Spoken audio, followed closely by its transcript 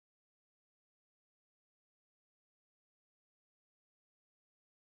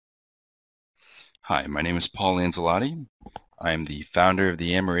Hi, my name is Paul Lanzillotti. I'm the founder of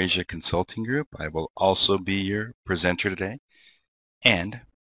the Amerasia Consulting Group. I will also be your presenter today. And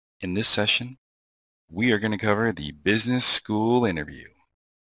in this session, we are going to cover the business school interview.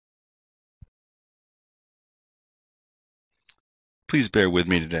 Please bear with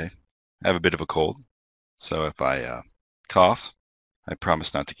me today. I have a bit of a cold, so if I cough, I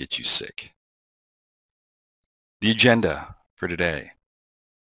promise not to get you sick. The agenda for today.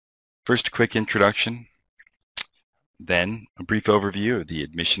 First, a quick introduction, then a brief overview of the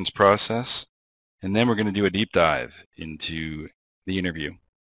admissions process, and then we're going to do a deep dive into the interview.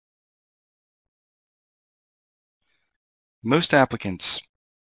 Most applicants,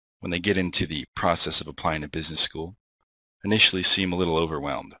 when they get into the process of applying to business school, initially seem a little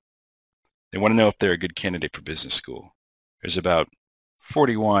overwhelmed. They want to know if they're a good candidate for business school. There's about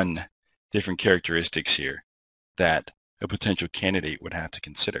 41 different characteristics here that a potential candidate would have to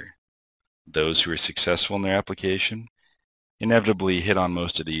consider. Those who are successful in their application inevitably hit on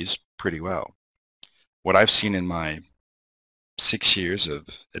most of these pretty well. What I've seen in my 6 years of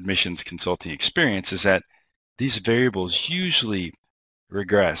admissions consulting experience is that these variables usually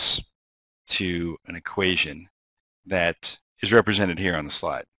regress to an equation that is represented here on the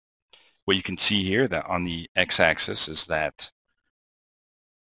slide. What you can see here that on the x-axis is that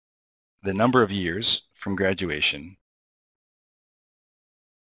the number of years from graduation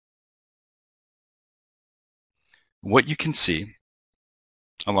what you can see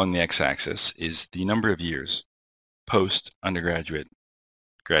along the x-axis is the number of years post-undergraduate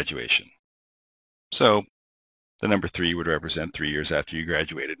graduation. So the number 3 would represent 3 years after you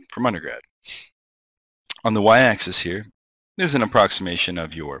graduated from undergrad. On the y-axis here is an approximation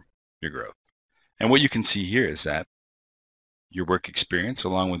of your growth. And what you can see here is that your work experience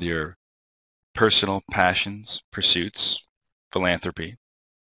along with your personal passions, pursuits, philanthropy,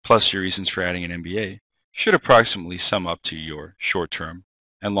 plus your reasons for adding an MBA should approximately sum up to your short-term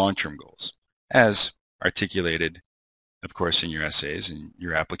and long-term goals, as articulated, of course, in your essays, in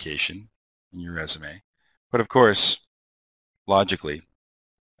your application, in your resume, but of course, logically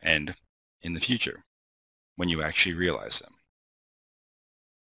and in the future when you actually realize them.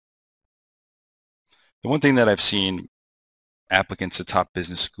 The one thing that I've seen applicants at top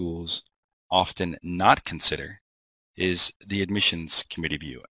business schools often not consider is the admissions committee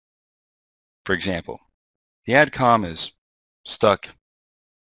view. For example, the AdCom is stuck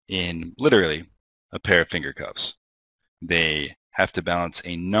in literally a pair of finger cuffs. They have to balance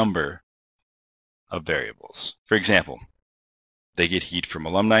a number of variables. For example, they get heat from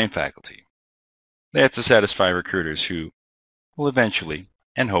alumni and faculty. They have to satisfy recruiters who will eventually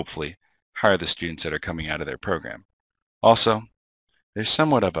and hopefully hire the students that are coming out of their program. Also, they're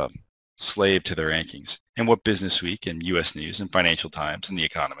somewhat of a slave to their rankings and what Business Week and U.S. News and Financial Times and The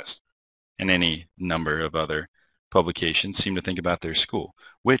Economist and any number of other publications seem to think about their school,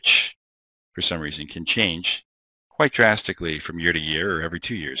 which for some reason can change quite drastically from year to year or every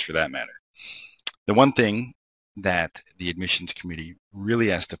 2 years for that matter. The one thing that the admissions committee really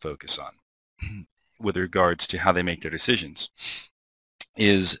has to focus on with regards to how they make their decisions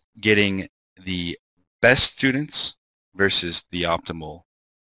is getting the best students versus the optimal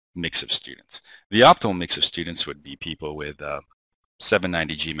mix of students. The optimal mix of students would be people with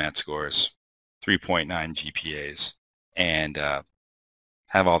 790 GMAT scores, 3.9 GPAs, and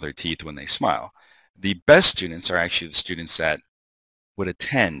have all their teeth when they smile. The best students are actually the students that would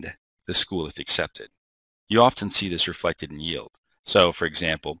attend the school if accepted. You often see this reflected in yield. So, for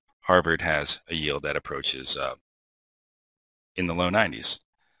example, Harvard has a yield that approaches in the low 90s.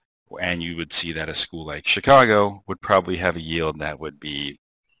 And you would see that a school like Chicago would probably have a yield that would be,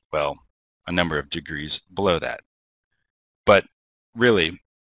 well, a number of degrees below that. But really,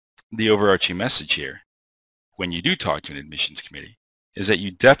 the overarching message here, when you do talk to an admissions committee, is that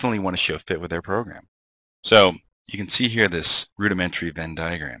you definitely want to show fit with their program. So you can see here this rudimentary Venn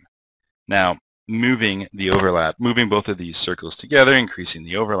diagram. Now, moving both of these circles together, increasing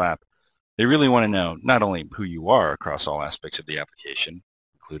the overlap, they really want to know not only who you are across all aspects of the application,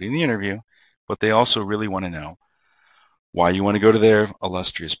 including the interview, but they also really want to know why you want to go to their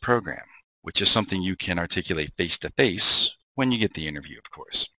illustrious program, which is something you can articulate face-to-face when you get the interview, of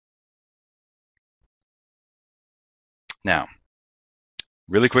course. Now,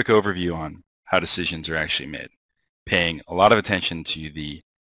 really quick overview on how decisions are actually made, paying a lot of attention to the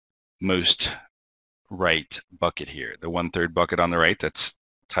most right bucket here, the 1/3 bucket on the right that's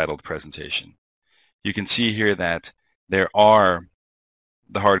titled presentation. You can see here that there are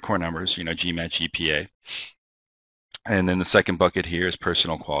the hardcore numbers, GMAT, GPA, and then the second bucket here is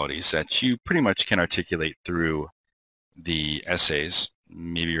personal qualities that you pretty much can articulate through the essays,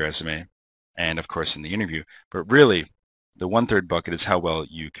 maybe your resume, and of course in the interview. But really, the 1/3 bucket is how well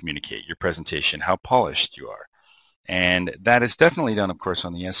you communicate, your presentation, how polished you are. And that is definitely done, of course,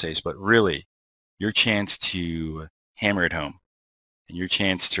 on the essays, but really your chance to hammer it home and your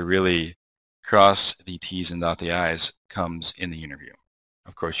chance to really cross the T's and dot the I's comes in the interview.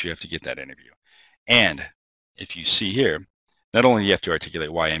 Of course, you have to get that interview. And if you see here, not only do you have to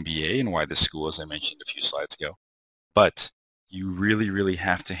articulate why MBA and why this school, as I mentioned a few slides ago, but you really, really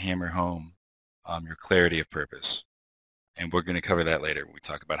have to hammer home your clarity of purpose. And we're going to cover that later when we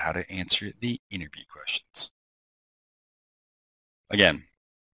talk about how to answer the interview questions. Again,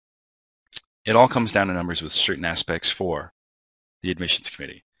 it all comes down to numbers with certain aspects for the admissions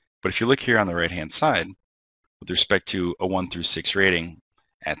committee. But if you look here on the right-hand side, with respect to a 1 through 6 rating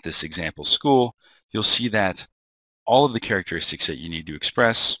at this example school, you'll see that all of the characteristics that you need to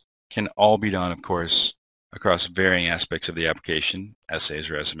express can all be done, of course, across varying aspects of the application, essays,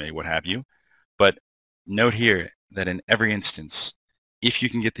 resume, what have you. But note here that in every instance, if you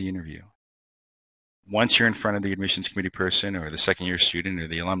can get the interview, once you're in front of the admissions committee person or the second-year student or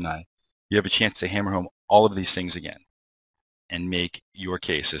the alumni, you have a chance to hammer home all of these things again and make your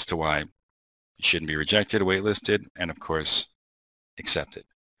case as to why you shouldn't be rejected, waitlisted, and of course, accepted.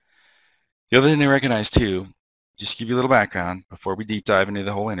 The other thing to recognize too, just to give you a little background before we deep dive into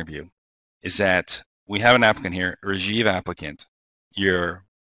the whole interview, is that we have an applicant here, a Rajiv applicant. Your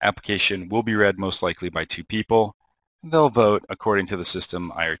application will be read most likely by 2 people. They'll vote according to the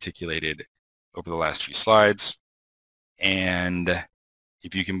system I articulated over the last few slides. And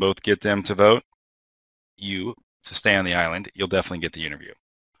if you can both get them to vote, you to stay on the island, you'll definitely get the interview.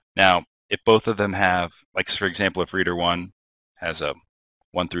 Now, if both of them have, like for example, if reader 1 has a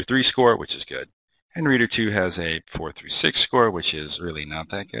 1 through 3 score, which is good, and reader 2 has a 4 through 6 score, which is really not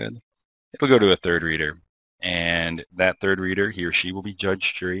that good, it'll go to a third reader. And that third reader, he or she will be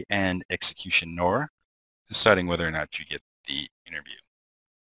judge, jury, and executioner, deciding whether or not you get the interview.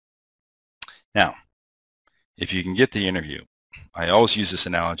 Now, if you can get the interview, I always use this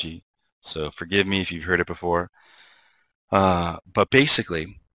analogy, so forgive me if you've heard it before. But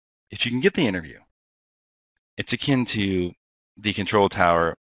basically, if you can get the interview, it's akin to the control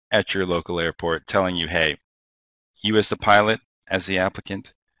tower at your local airport telling you, hey, you as the pilot, as the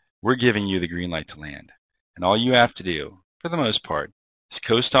applicant, we're giving you the green light to land. And all you have to do, for the most part, is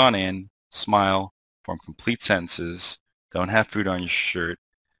coast on in, smile, form complete sentences, don't have food on your shirt,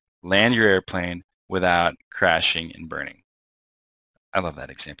 land your airplane without crashing and burning. I love that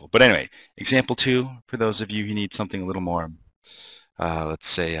example. But anyway, example 2, for those of you who need something a little more, let's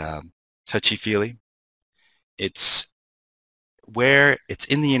say, touchy-feely, it's where it's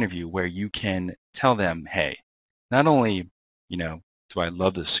in the interview where you can tell them, hey, not only, do I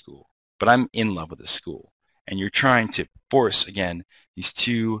love this school, but I'm in love with this school. And you're trying to force, again, these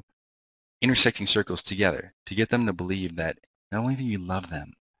 2 intersecting circles together to get them to believe that not only do you love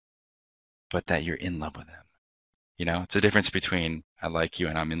them, but that you're in love with them. It's a difference between I like you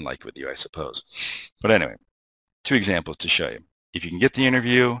and I'm in like with you, I suppose. But anyway, 2 examples to show you. If you can get the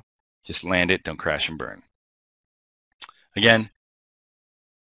interview, just land it, don't crash and burn. Again,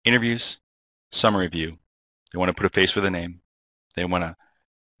 interviews, summary view. They want to put a face with a name. They want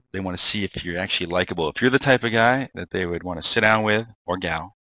to see if you're actually likable. If you're the type of guy that they would want to sit down with, or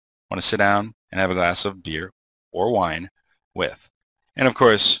gal, want to sit down and have a glass of beer or wine with. And of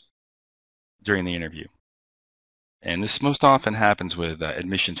course, during the interview. And this most often happens with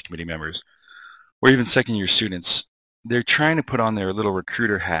admissions committee members or even second-year students. They're trying to put on their little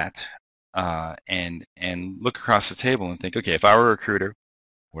recruiter hat and look across the table and think, okay, if I were a recruiter,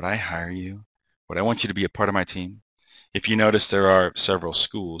 would I hire you? Would I want you to be a part of my team? If you notice, there are several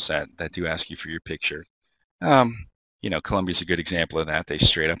schools that do ask you for your picture. Columbia's a good example of that. They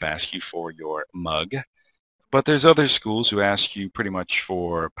straight up ask you for your mug. But there's other schools who ask you pretty much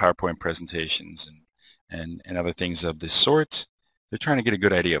for PowerPoint presentations and other things of this sort. They're trying to get a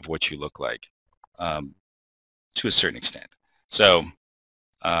good idea of what you look like to a certain extent. So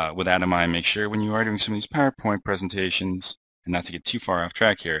with that in mind, make sure when you are doing some of these PowerPoint presentations, and not to get too far off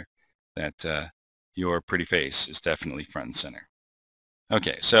track here, that your pretty face is definitely front and center.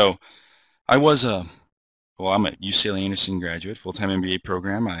 Okay, so I'm a UCLA Anderson graduate, full-time MBA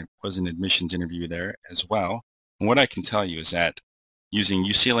program. I was an admissions interview there as well. And what I can tell you is that using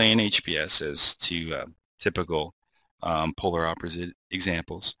UCLA and HBS as 2 typical polar opposite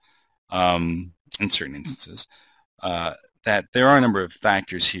examples in certain instances, that there are a number of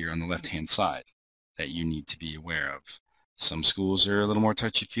factors here on the left-hand side that you need to be aware of. Some schools are a little more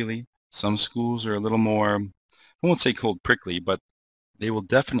touchy-feely. Some schools are a little more, I won't say cold prickly, but they will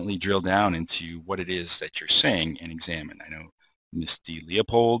definitely drill down into what it is that you're saying and examine. I know Miss D.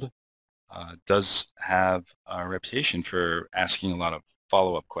 Leopold does have a reputation for asking a lot of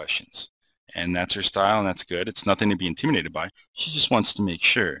follow-up questions. And that's her style, and that's good. It's nothing to be intimidated by. She just wants to make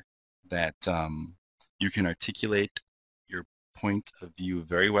sure that you can articulate your point of view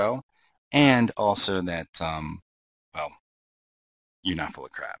very well, and also that, well, you're not full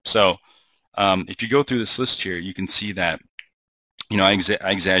of crap. So if you go through this list here, you can see that, I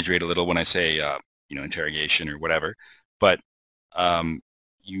exaggerate a little when I say, interrogation or whatever, but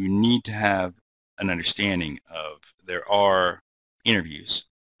you need to have an understanding of there are interviews,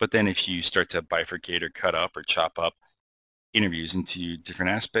 but then if you start to bifurcate or cut up or chop up interviews into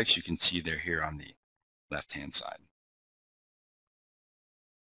different aspects, you can see they're here on the left-hand side.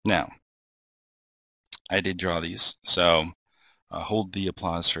 Now, I did draw these, so hold the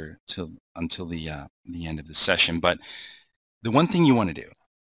applause until the end of the session. But the one thing you want to do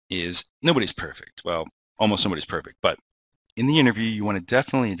is, nobody's perfect. Well, almost nobody's perfect, but in the interview, you want to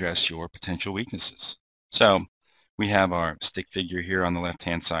definitely address your potential weaknesses. So we have our stick figure here on the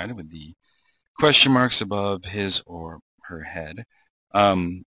left-hand side with the question marks above his or her head.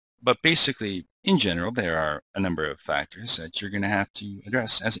 But basically, in general, there are a number of factors that you're going to have to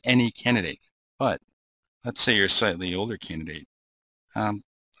address as any candidate. But let's say you're a slightly older candidate,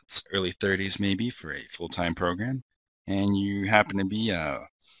 it's early 30s maybe for a full-time program, and you happen to be,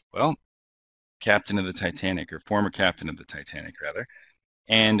 well, captain of the Titanic, or former captain of the Titanic, rather,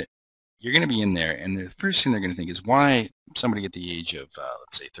 and you're going to be in there, and the first thing they're going to think is, why somebody at the age of,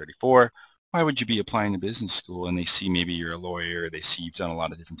 let's say, 34, why would you be applying to business school? And they see maybe you're a lawyer, they see you've done a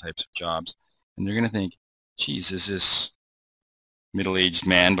lot of different types of jobs, and they're going to think, geez, is this middle-aged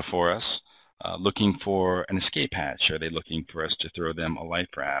man before us looking for an escape hatch? Are they looking for us to throw them a life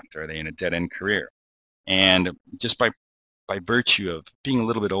raft? Are they in a dead-end career? And just by virtue of being a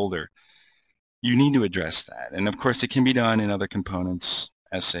little bit older, you need to address that. And of course, it can be done in other components,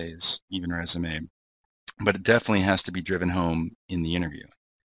 essays, even resume, but it definitely has to be driven home in the interview.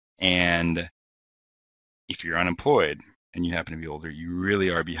 And if you're unemployed and you happen to be older, you really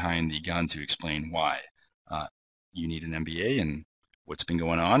are behind the gun to explain why. You need an MBA and what's been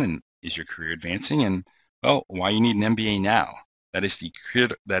going on, and is your career advancing, and, well, why you need an MBA now. That is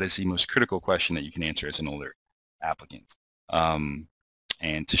the most critical question that you can answer as an older applicant,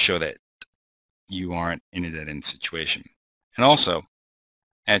 and to show that you aren't in a dead-end situation. And also,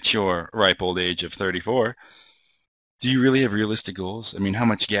 at your ripe old age of 34, do you really have realistic goals? I mean, how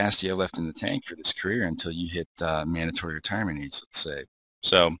much gas do you have left in the tank for this career until you hit mandatory retirement age, let's say?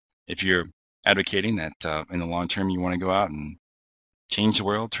 So if you're advocating that in the long term you want to go out and change the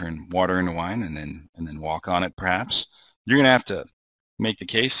world, turn water into wine, and then walk on it, perhaps, you're going to have to make the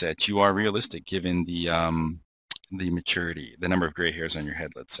case that you are realistic given the maturity, the number of gray hairs on your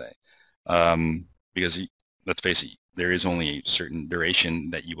head, let's say. Because let's face it, there is only a certain duration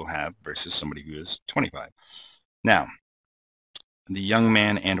that you will have versus somebody who is 25. Now, the young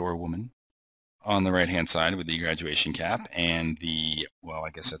man and or woman on the right-hand side with the graduation cap and the, well,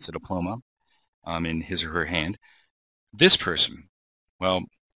 I guess that's a diploma in his or her hand. This person, well,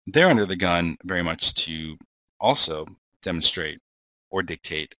 they're under the gun very much to also demonstrate or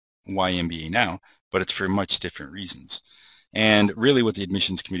dictate why MBA now, but it's for much different reasons. And really what the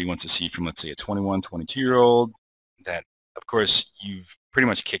admissions committee wants to see from, let's say, a 21, 22-year-old, that, of course, you've pretty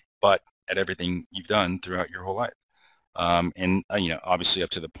much kicked butt at everything you've done throughout your whole life. And, obviously up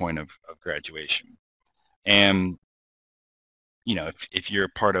to the point of graduation. And, if you're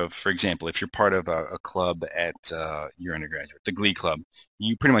part of, for example, if you're part of a club at your undergraduate, the Glee Club,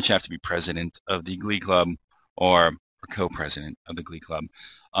 you pretty much have to be president of the Glee Club or co-president of the Glee Club.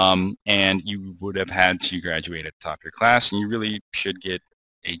 And you would have had to graduate at the top of your class, and you really should get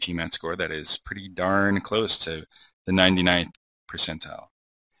a GMAT score that is pretty darn close to the 99th percentile.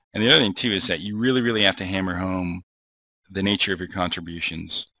 And the other thing, too, is that you really, really have to hammer home the nature of your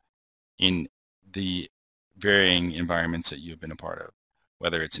contributions in the varying environments that you've been a part of,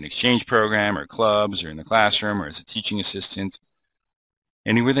 whether it's an exchange program or clubs or in the classroom or as a teaching assistant.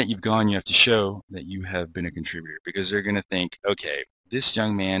 Anywhere that you've gone, you have to show that you have been a contributor, because they're going to think, okay, this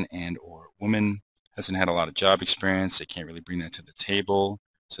young man and or woman hasn't had a lot of job experience. They can't really bring that to the table,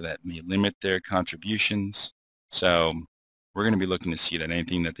 so that may limit their contributions. So we're going to be looking to see that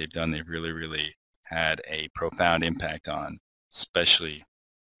anything that they've done, they've really, really had a profound impact on, especially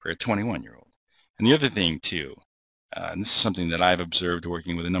for a 21-year-old. And the other thing, too, and this is something that I've observed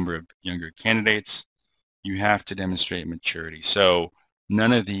working with a number of younger candidates, you have to demonstrate maturity. So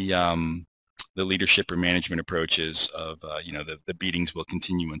none of the leadership or management approaches of, the beatings will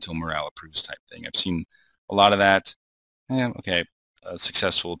continue until morale approves type thing. I've seen a lot of that. Okay, a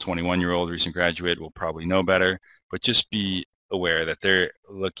successful 21-year-old recent graduate will probably know better, but just be aware that they're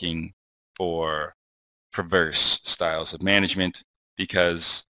looking for perverse styles of management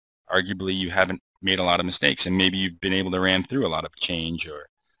because arguably you haven't made a lot of mistakes, and maybe you've been able to ram through a lot of change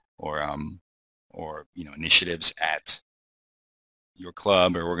or initiatives at your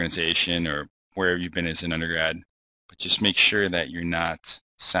club or organization or wherever you've been as an undergrad. But just make sure that you're not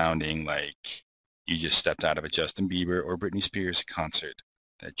sounding like you just stepped out of a Justin Bieber or Britney Spears concert,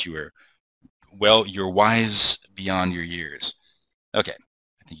 that you're wise beyond your years. Okay,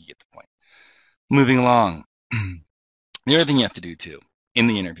 I think you get the point. Moving along. The other thing you have to do too in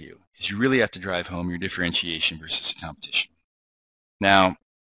the interview is you really have to drive home your differentiation versus the competition. Now,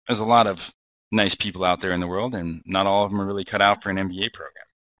 there's a lot of nice people out there in the world, and not all of them are really cut out for an MBA program.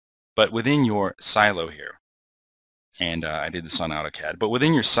 But within your silo here, and I did this on AutoCAD, but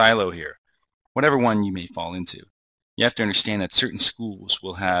within your silo here, whatever one you may fall into, you have to understand that certain schools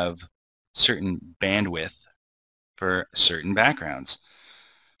will have certain bandwidth for certain backgrounds.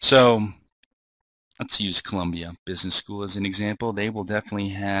 So let's use Columbia Business School as an example. They will definitely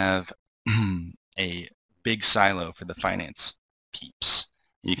have a big silo for the finance peeps.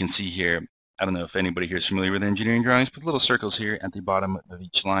 You can see here, I don't know if anybody here is familiar with engineering drawings, but little circles here at the bottom of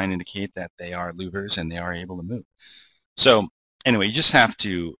each line indicate that they are louvers and they are able to move. So anyway, you just have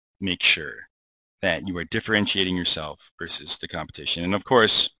to make sure that you are differentiating yourself versus the competition. And of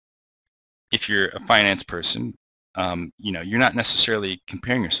course, if you're a finance person, you're not necessarily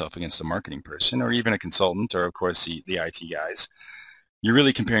comparing yourself against a marketing person or even a consultant or, of course, the IT guys. You're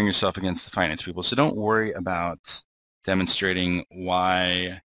really comparing yourself against the finance people. So don't worry about demonstrating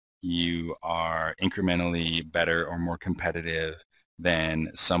why you are incrementally better or more competitive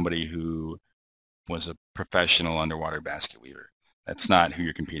than somebody who was a professional underwater basket weaver. That's not who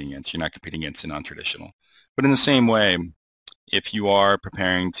you're competing against. You're not competing against a non-traditional. But in the same way, if you are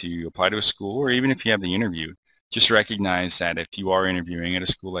preparing to apply to a school, or even if you have the interview, just recognize that if you are interviewing at a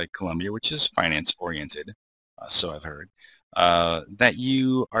school like Columbia, which is finance-oriented, so I've heard, that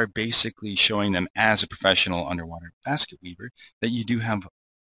you are basically showing them as a professional underwater basket weaver that you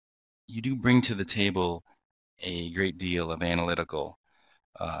do bring to the table a great deal of analytical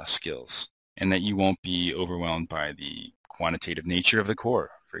skills, and that you won't be overwhelmed by the quantitative nature of the core,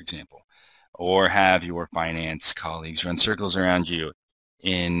 for example, or have your finance colleagues run circles around you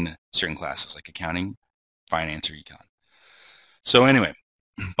in certain classes like accounting, finance, or econ. So anyway,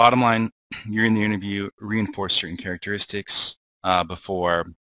 bottom line, you're in the interview, reinforce certain characteristics before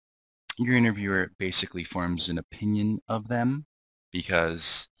your interviewer basically forms an opinion of them,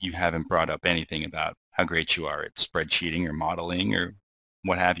 because you haven't brought up anything about how great you are at spreadsheeting or modeling or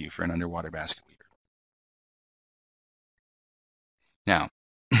what have you for an underwater basket weaver. Now,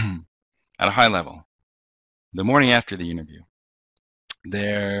 at a high level, the morning after the interview,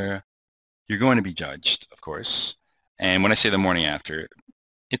 you're going to be judged, of course. And when I say the morning after,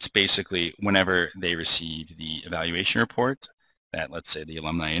 it's basically whenever they receive the evaluation report that, let's say, the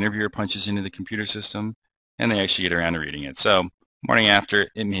alumni interviewer punches into the computer system, and they actually get around to reading it. So morning after,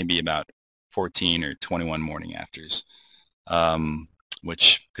 it may be about 14 or 21 morning afters,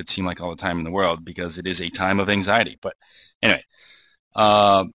 which could seem like all the time in the world because it is a time of anxiety. But anyway,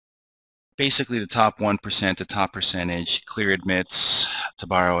 basically the top 1%, the top percentage, clear admits, to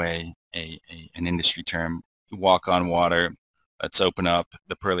borrow an industry term, walk on water. Let's open up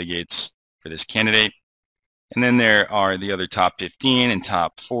the pearly gates for this candidate. And then there are the other top 15 and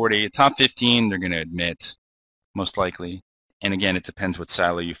top 40. Top 15, they're going to admit, most likely. And again, it depends what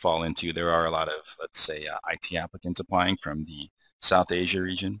silo you fall into. There are a lot of, let's say, IT applicants applying from the South Asia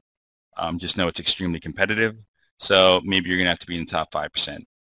region. Just know it's extremely competitive. So maybe you're going to have to be in the top 5%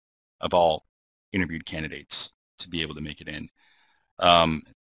 of all interviewed candidates to be able to make it in.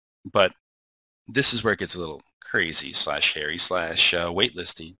 But this is where it gets a little crazy / hairy /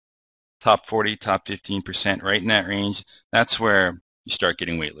 waitlisty. Top 40, top 15%, right in that range, that's where you start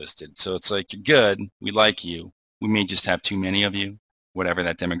getting waitlisted. So it's like, you're good, we like you, we may just have too many of you, whatever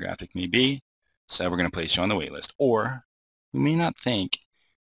that demographic may be, so we're going to place you on the wait list. Or we may not think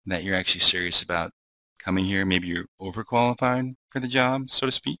that you're actually serious about coming here. Maybe you're overqualified for the job, so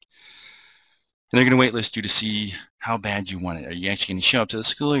to speak. And they're going to waitlist you to see how bad you want it. Are you actually going to show up to the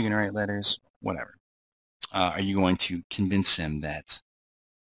school? Are you going to write letters? Whatever. Are you going to convince them that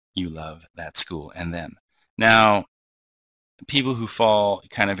you love that school and them? Now, people who fall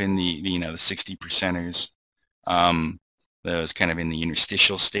kind of in the 60 percenters, those kind of in the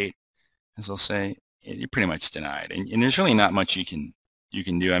interstitial state, as I'll say, you're pretty much denied. And there's really not much you can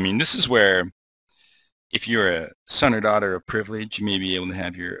do. I mean, this is where, if you're a son or daughter of privilege, you may be able to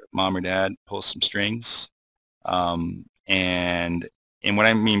have your mom or dad pull some strings. And what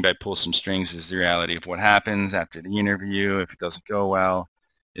I mean by pull some strings is the reality of what happens after the interview. If it doesn't go well,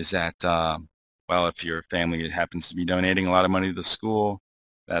 is that, well, if your family happens to be donating a lot of money to the school,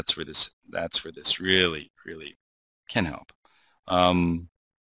 that's where this really, really can help.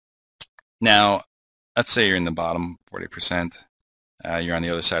 Now, let's say you're in the bottom 40%. You're on the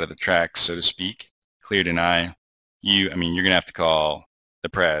other side of the tracks, so to speak. Clear deny. I mean, you're going to have to call the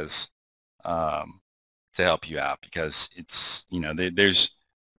prez um, to help you out because it's, you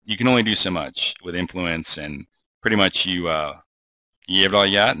can only do so much with influence, and pretty much you gave it all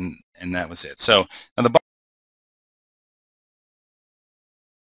you got, and that was it. So now the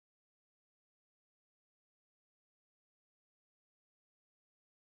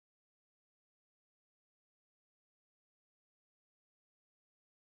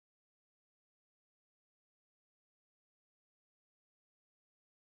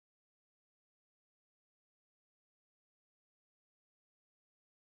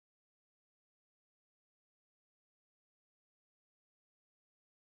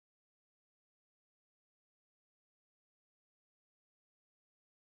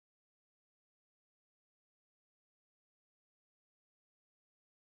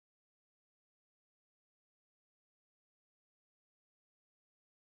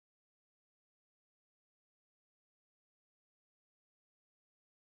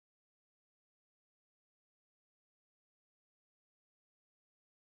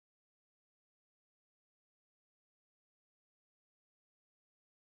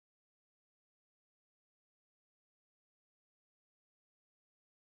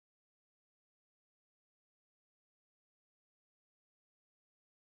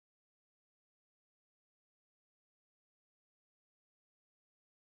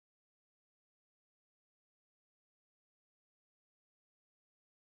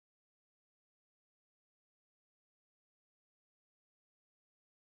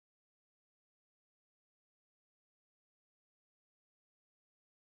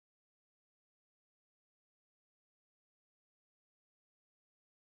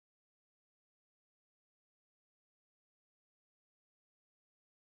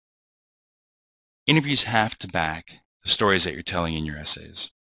interviews have to back the stories that you're telling in your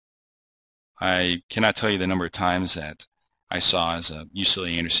essays. I cannot tell you the number of times that I saw as a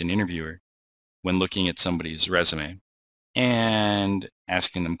UCLA Anderson interviewer when looking at somebody's resume and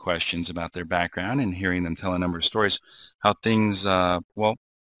asking them questions about their background and hearing them tell a number of stories, how things, well,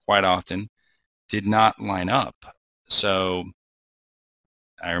 quite often did not line up. So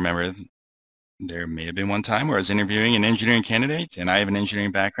I remember there may have been one time where I was interviewing an engineering candidate, and I have an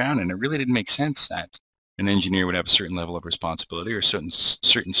engineering background, and it really didn't make sense that an engineer would have a certain level of responsibility or certain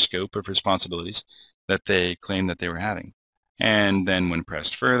scope of responsibilities that they claimed that they were having. And then when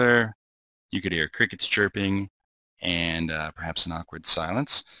pressed further, you could hear crickets chirping and perhaps an awkward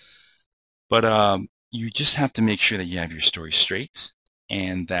silence. But you just have to make sure that you have your story straight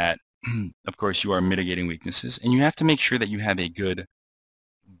and that, of course, you are mitigating weaknesses. And you have to make sure that you have a good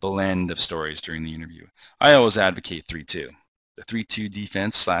blend of stories during the interview. I always advocate 3-2, the 3-2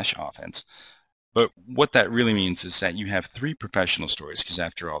 defense/offense. But what that really means is that you have 3 professional stories, because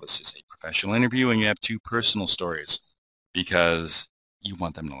after all, this is a professional interview, and you have 2 personal stories because you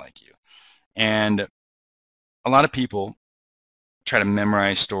want them to like you. And a lot of people try to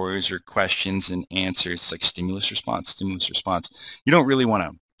memorize stories or questions and answers. It's like stimulus response, stimulus response. You don't really want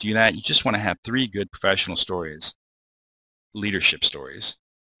to do that. You just want to have 3 good professional stories, leadership stories,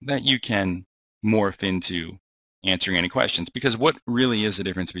 that you can morph into answering any questions. Because what really is the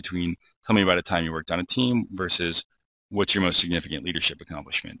difference between tell me about a time you worked on a team versus what's your most significant leadership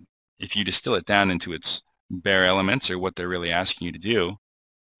accomplishment? If you distill it down into its bare elements or what they're really asking you to do,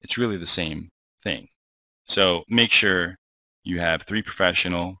 it's really the same thing. So make sure you have 3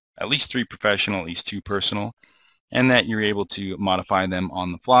 professional, at least 3 professional, at least 2 personal, and that you're able to modify them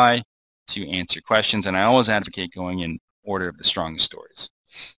on the fly to answer questions. And I always advocate going in order of the strongest stories.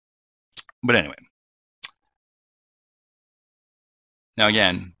 But anyway, now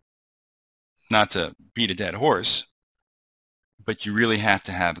again, not to beat a dead horse, but you really have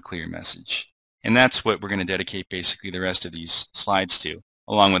to have a clear message. And that's what we're going to dedicate basically the rest of these slides to,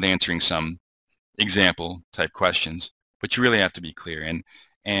 along with answering some example type questions. But you really have to be clear.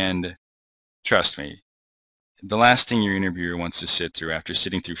 And trust me, the last thing your interviewer wants to sit through after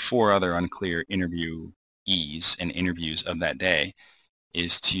sitting through 4 other unclear interviewees and interviews of that day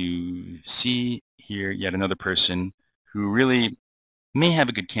is to hear yet another person who really may have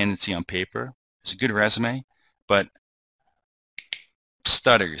a good candidacy on paper, has a good resume, but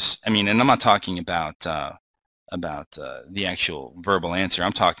stutters. I mean, and I'm not talking about the actual verbal answer.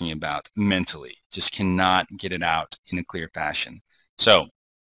 I'm talking about mentally, just cannot get it out in a clear fashion. So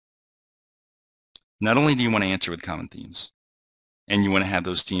not only do you want to answer with common themes And you want to have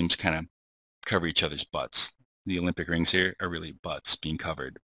those teams kind of cover each other's butts. The Olympic rings here are really butts being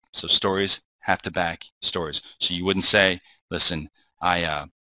covered. So stories have to back stories. So you wouldn't say, listen, I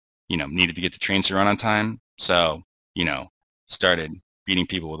needed to get the trains to run on time, so, started beating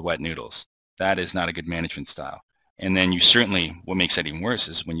people with wet noodles. That is not a good management style. And then you certainly, what makes that even worse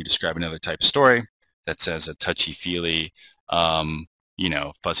is when you describe another type of story that says a touchy-feely,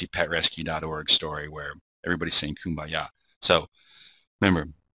 fuzzypetrescue.org story where everybody's saying kumbaya. So remember,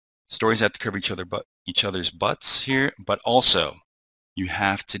 stories have to cover each other's butts here, but also you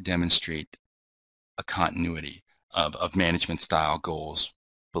have to demonstrate a continuity of management style, goals,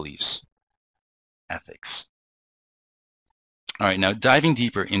 beliefs, ethics. All right, now diving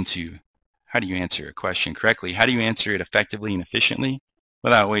deeper into how do you answer a question correctly, how do you answer it effectively and efficiently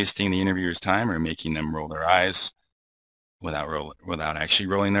without wasting the interviewer's time or making them roll their eyes without actually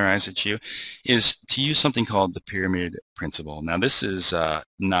rolling their eyes at you, is to use something called the pyramid principle. Now this is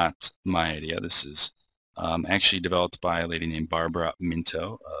not my idea. This is actually developed by a lady named Barbara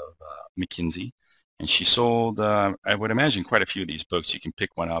Minto of McKinsey. And she sold, I would imagine, quite a few of these books. You can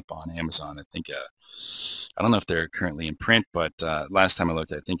pick one up on Amazon. I think, I don't know if they're currently in print, but last time I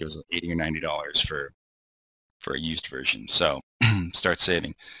looked, I think it was $80 or $90 for a used version. So start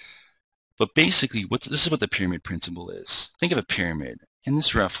saving. But basically, this is what the pyramid principle is. Think of a pyramid, and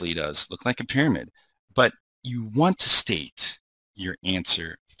this roughly does look like a pyramid. But you want to state your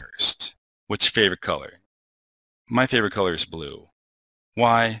answer first. What's your favorite color? My favorite color is blue.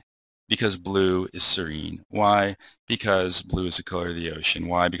 Why? Because blue is serene. Why? Because blue is the color of the ocean.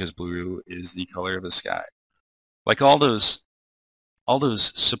 Why? Because blue is the color of the sky. Like all those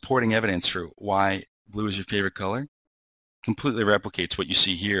supporting evidence for why blue is your favorite color completely replicates what you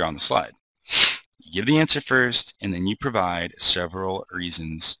see here on the slide. You give the answer first, and then you provide several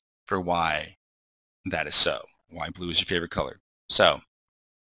reasons for why that is so, why blue is your favorite color. So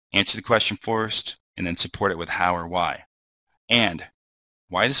answer the question first, and then support it with how or why. And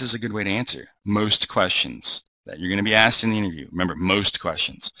why this is a good way to answer most questions that you're going to be asked in the interview, remember, most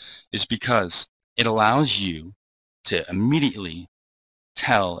questions, is because it allows you to immediately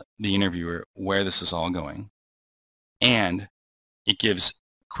tell the interviewer where this is all going, and it gives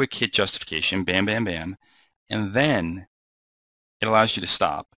quick hit justification, bam, bam, bam, and then it allows you to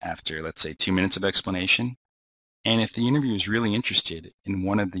stop after, let's say, 2 minutes of explanation. And if the interviewer is really interested in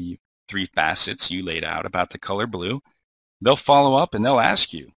one of the 3 facets you laid out about the color blue, they'll follow up and they'll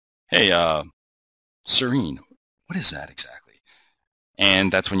ask you, hey, serene, what is that exactly?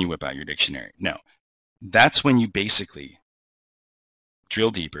 And that's when you whip out your dictionary. No, that's when you basically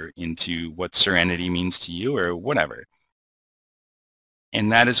drill deeper into what serenity means to you or whatever. And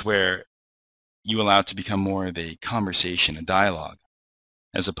that is where you allow it to become more of a conversation, a dialogue,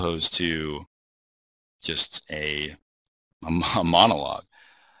 as opposed to just a monologue.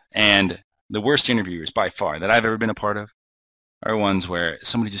 And the worst interviewers by far that I've ever been a part of are ones where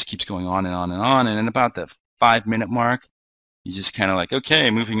somebody just keeps going on and on and on, and then about the 5-minute mark, you just kind of like, okay,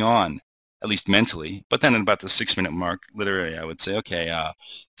 moving on, at least mentally. But then at about the 6-minute mark, literally, I would say, okay,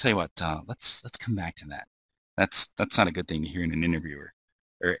 tell you what, let's come back to that. That's not a good thing to hear in an interviewer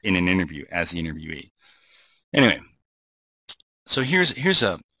or in an interview as the interviewee. Anyway, so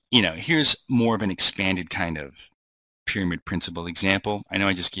here's more of an expanded kind of pyramid principle example. I know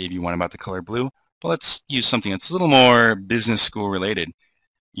I just gave you one about the color blue, but let's use something that's a little more business school related.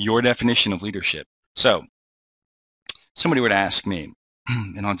 Your definition of leadership. So somebody were to ask me,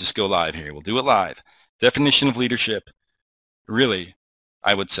 and I'll just go live here. We'll do it live. Definition of leadership. Really,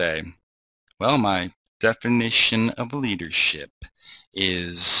 I would say, well, my definition of leadership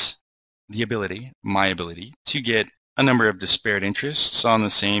is my ability to get a number of disparate interests on the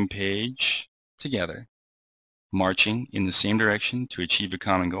same page together, marching in the same direction to achieve a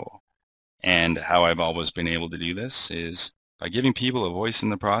common goal. And how I've always been able to do this is by giving people a voice in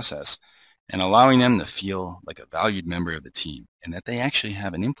the process and allowing them to feel like a valued member of the team and that they actually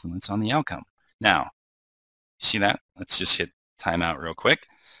have an influence on the outcome. Now, you see that? Let's just hit timeout real quick.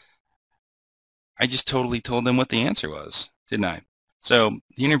 I just totally told them what the answer was, didn't I? So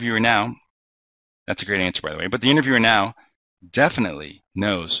the interviewer now, that's a great answer, by the way, but the interviewer now definitely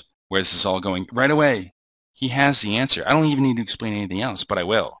knows where this is all going right away. He has the answer. I don't even need to explain anything else, but I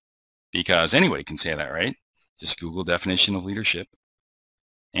will, because anybody can say that, right? Just Google definition of leadership,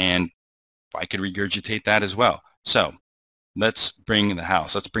 and I could regurgitate that as well. So let's bring the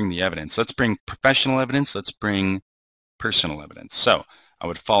house. Let's bring the evidence. Let's bring professional evidence. Let's bring personal evidence. So I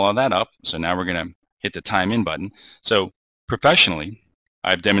would follow that up. So now we're going to hit the time in button. So professionally,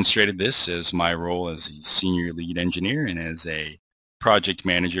 I've demonstrated this as my role as a senior lead engineer and as a project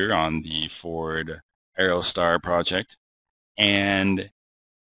manager on the Ford Aerostar project. And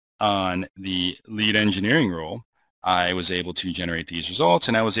on the lead engineering role, I was able to generate these results,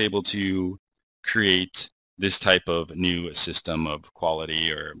 and I was able to create this type of new system of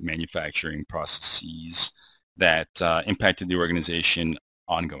quality or manufacturing processes that impacted the organization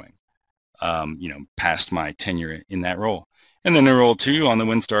ongoing, past my tenure in that role. And then in role 2 on the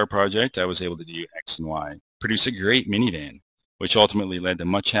WinStar project, I was able to do X and Y, produce a great minivan, which ultimately led to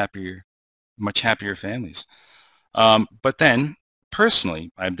much happier families. But then,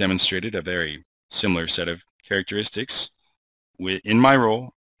 personally, I've demonstrated a very similar set of characteristics in my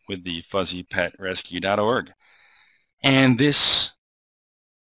role with the fuzzypetrescue.org. And this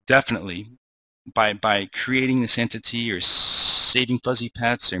definitely, by creating this entity or saving fuzzy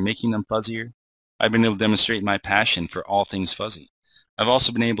pets or making them fuzzier, I've been able to demonstrate my passion for all things fuzzy. I've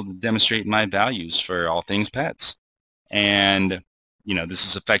also been able to demonstrate my values for all things pets. And, this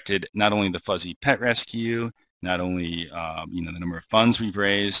has affected not only the fuzzy pet rescue, not only, the number of funds we've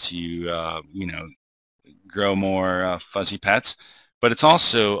raised to, grow more fuzzy pets, but it's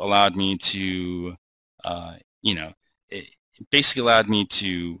also allowed me to, it basically allowed me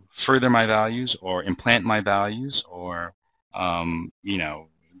to further my values or implant my values or,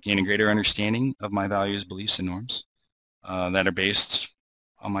 gain a greater understanding of my values, beliefs, and norms that are based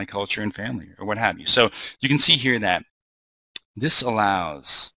on my culture and family or what have you. So you can see here that this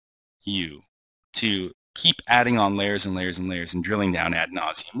allows you to keep adding on layers and layers and layers and drilling down ad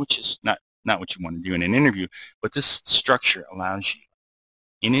nauseum, which is not what you want to do in an interview, but this structure allows you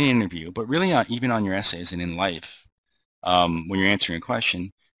in an interview, but really even on your essays and in life, when you're answering a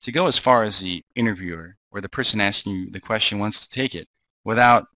question, to go as far as the interviewer or the person asking you the question wants to take it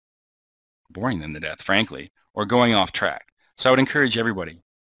without boring them to death, frankly, or going off track. So I would encourage everybody,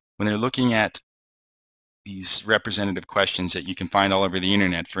 when they're looking at these representative questions that you can find all over the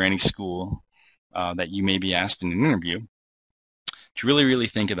internet for any school that you may be asked in an interview, to really, really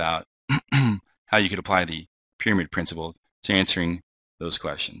think about how you could apply the pyramid principle to answering those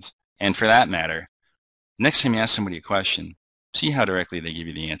questions. And for that matter, next time you ask somebody a question, see how directly they give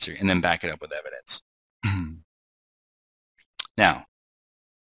you the answer and then back it up with evidence. Now,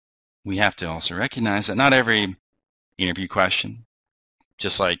 we have to also recognize that not every interview question,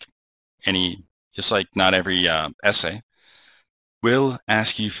 just like not every essay, will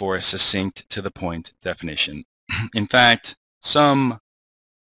ask you for a succinct, to-the-point definition. In fact, some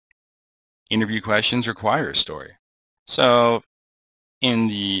interview questions require a story. So in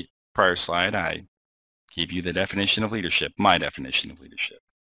the prior slide, I gave you the definition of leadership, my definition of leadership.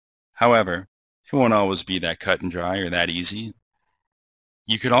 However, it won't always be that cut and dry or that easy.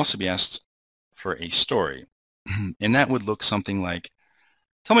 You could also be asked for a story, and that would look something like,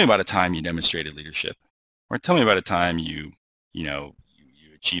 tell me about a time you demonstrated leadership, or tell me about a time you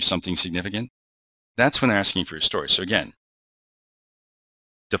achieved something significant. That's when they're asking for a story. So again,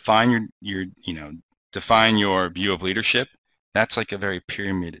 define your view of leadership. That's like a very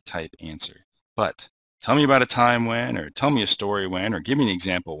pyramid type answer. But tell me about a time when, or tell me a story when, or give me an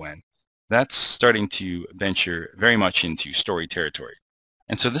example when. That's starting to venture very much into story territory.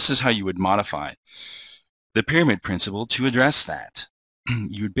 And so this is how you would modify the pyramid principle to address that.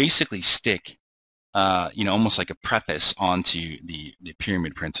 You would basically stick, almost like a preface onto the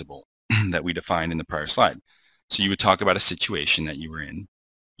pyramid principle that we defined in the prior slide. So you would talk about a situation that you were in,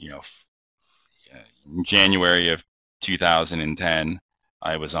 in January of 2010,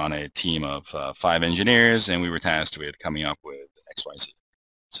 I was on a team of 5 engineers, and we were tasked with coming up with XYZ.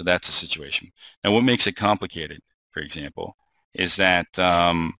 So that's the situation. Now, what makes it complicated, for example, is that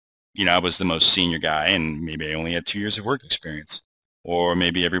I was the most senior guy, and maybe I only had 2 years of work experience, or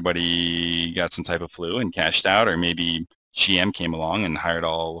maybe everybody got some type of flu and cashed out, or maybe GM came along and hired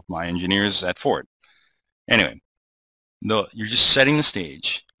all of my engineers at Ford. Anyway, you're just setting the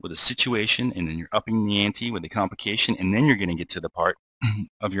stage with a situation, and then you're upping the ante with the complication, and then you're going to get to the part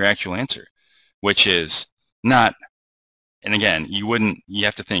of your actual answer, which is not, and again, you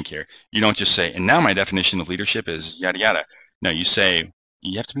have to think here. You don't just say, and now my definition of leadership is yada yada. No, you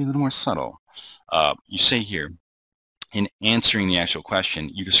have to be a little more subtle. You say here, in answering the actual question,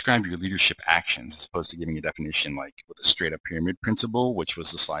 you describe your leadership actions as opposed to giving a definition like with a straight up pyramid principle, which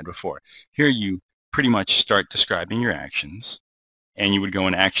was the slide before. Here you pretty much start describing your actions, and you would go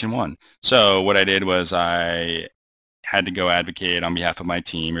in action 1. So what I did was I had to go advocate on behalf of my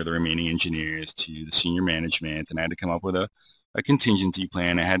team or the remaining engineers to the senior management, and I had to come up with a contingency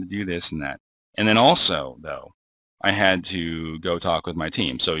plan. I had to do this and that. And then also, though, I had to go talk with my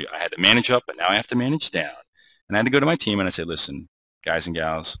team. So I had to manage up, but now I have to manage down. And I had to go to my team and I said, listen, guys and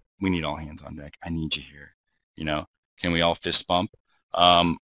gals, we need all hands on deck. I need you here. Can we all fist bump?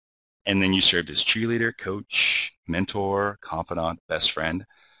 And then you served as cheerleader, coach, mentor, confidant, best friend,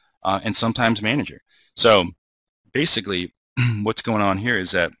 and sometimes manager. So basically, what's going on here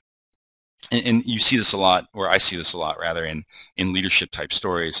is that, and you see this a lot, or I see this a lot rather, in leadership type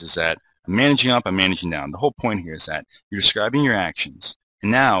stories, is that I'm managing up, I'm managing down. The whole point here is that you're describing your actions,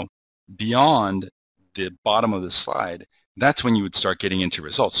 and now beyond the bottom of the slide, that's when you would start getting into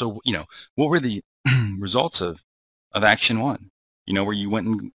results. So, what were the results of action one? Where you went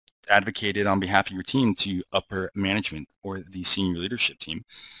and advocated on behalf of your team to upper management or the senior leadership team.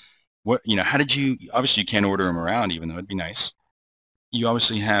 How did you, obviously you can't order them around, even though it'd be nice. You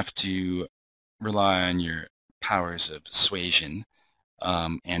obviously have to rely on your powers of suasion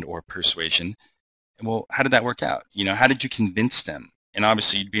and or persuasion. Well, how did that work out? How did you convince them? And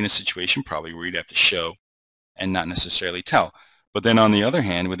obviously you'd be in a situation probably where you'd have to show and not necessarily tell. But then on the other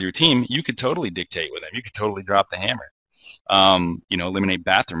hand, with your team, you could totally dictate with them. You could totally drop the hammer, eliminate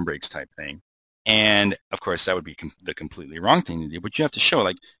bathroom breaks type thing. And of course, that would be the completely wrong thing to do. But you have to show,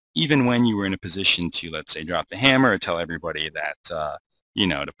 like, even when you were in a position to, let's say, drop the hammer or tell everybody that,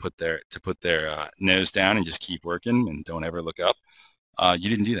 to put their nose down and just keep working and don't ever look up, you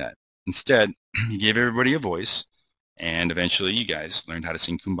didn't do that. Instead, you gave everybody a voice, and eventually you guys learned how to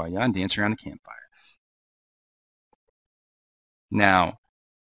sing Kumbaya and dance around a campfire. Now,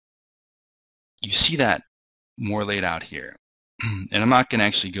 you see that more laid out here. And I'm not going to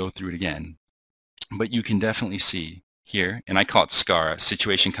actually go through it again, but you can definitely see here, and I call it SCARA,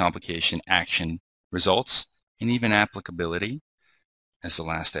 situation, complication, action, results, and even applicability as the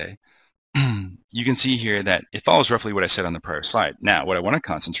last A. You can see here that it follows roughly what I said on the prior slide. Now, what I want to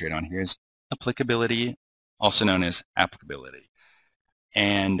concentrate on here is applicability, also known as applicability.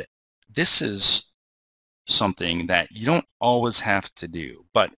 And this is something that you don't always have to do,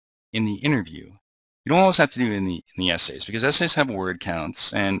 but in the interview, you don't always have to do it in the essays, because essays have word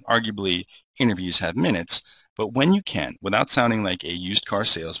counts and arguably interviews have minutes. But when you can, without sounding like a used car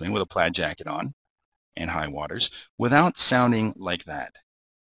salesman with a plaid jacket on and high waters, without sounding like that,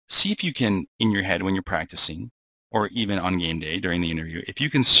 see if you can, in your head when you're practicing, or even on game day during the interview, if you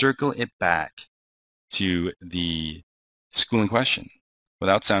can circle it back to the school in question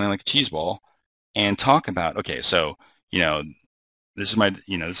without sounding like a cheese ball and talk about, okay, so, this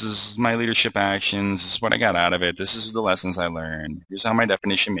is my leadership actions. This is what I got out of it. This is the lessons I learned. Here's how my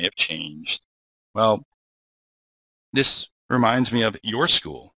definition may have changed. Well, this reminds me of your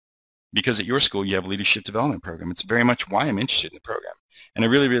school, because at your school you have a leadership development program. It's very much why I'm interested in the program. And I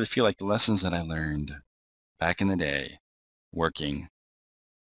really, really feel like the lessons that I learned back in the day working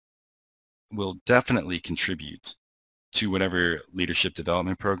will definitely contribute to whatever leadership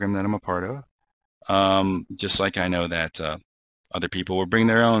development program that I'm a part of. Just like I know that other people will bring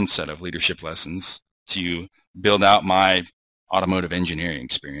their own set of leadership lessons to build out my automotive engineering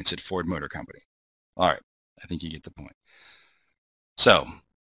experience at Ford Motor Company. All right, I think you get the point. So,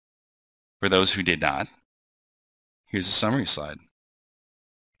 for those who did not, here's a summary slide.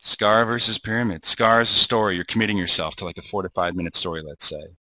 SCAR versus pyramid. SCAR is a story. You're committing yourself to like a 4 to 5 minute story, let's say.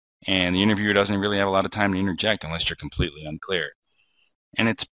 And the interviewer doesn't really have a lot of time to interject unless you're completely unclear. And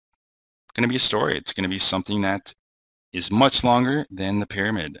it's going to be a story. It's going to be something that is much longer than the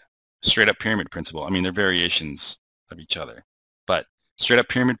pyramid, straight up pyramid principle. I mean, they're variations of each other. But straight up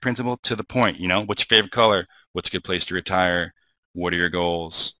pyramid principle to the point, what's your favorite color? What's a good place to retire? What are your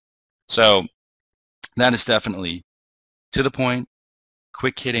goals? So that is definitely to the point,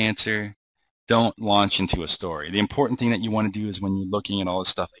 quick hit answer. Don't launch into a story. The important thing that you want to do is when you're looking at all this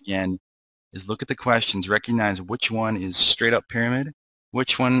stuff again, is look at the questions, recognize which one is straight up pyramid,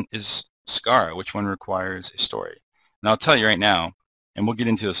 which one is SCAR, which one requires a story. And I'll tell you right now, and we'll get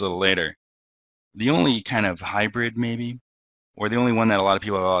into this a little later, the only kind of hybrid maybe, or the only one that a lot of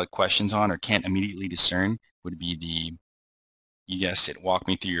people have a lot of questions on or can't immediately discern would be the, you guessed it, walk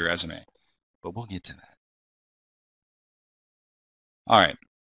me through your resume. But we'll get to that. All right,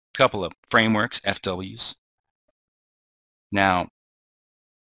 a couple of frameworks, FWs. Now,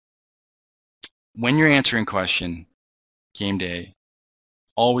 when you're answering question, game day,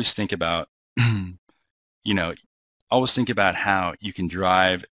 always think about, always think about how you can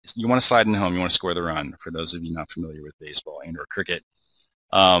drive. You want to slide in home. You want to score the run. For those of you not familiar with baseball and or cricket,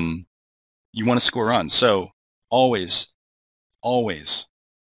 you want to score runs. So always, always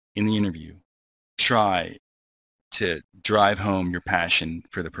in the interview, try to drive home your passion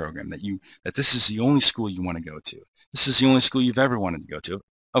for the program, that this is the only school you want to go to. This is the only school you've ever wanted to go to.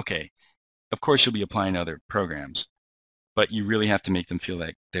 Okay, of course you'll be applying to other programs, but you really have to make them feel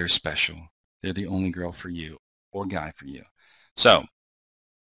like they're special. They're the only girl for you or guy for you. So,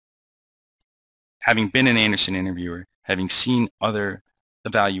 having been an Anderson interviewer, having seen other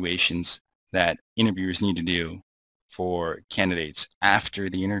evaluations that interviewers need to do, for candidates after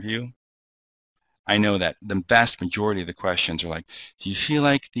the interview, I know that the vast majority of the questions are like, do you feel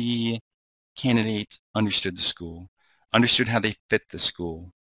like the candidate understood the school, understood how they fit the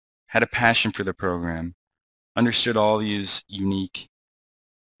school, had a passion for the program, understood all these unique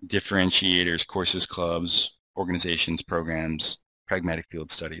differentiators, courses, clubs, organizations, programs, pragmatic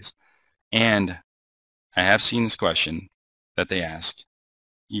field studies. And I have seen this question that they ask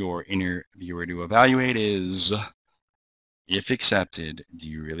your interviewer to evaluate is, if accepted, do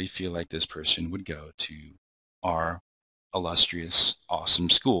you really feel like this person would go to our illustrious, awesome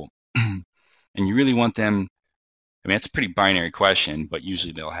school? And you really want them, I mean, it's a pretty binary question, but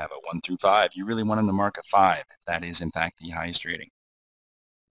usually they'll have a 1 through 5. You really want them to mark a 5 if that is, in fact, the highest rating.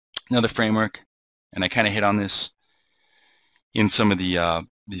 Another framework, and I kind of hit on this in some of the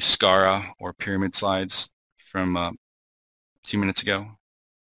SCARA or pyramid slides from 2 minutes ago.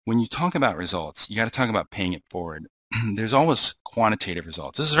 When you talk about results, you got to talk about paying it forward. There's always quantitative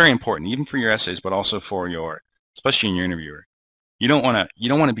results. This is very important, even for your essays, but also for your, especially in your interviewer. You don't want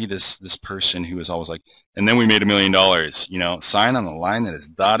to be this person who is always like, and then we made $1 million. Sign on the line that is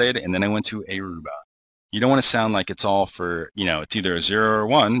dotted, and then I went to Aruba. You don't want to sound like it's all for, it's either a 0 or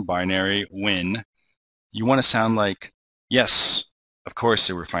 1, binary win. You want to sound like, yes, of course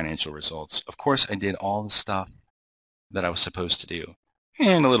there were financial results. Of course I did all the stuff that I was supposed to do,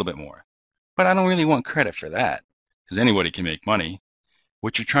 and a little bit more. But I don't really want credit for that, because anybody can make money.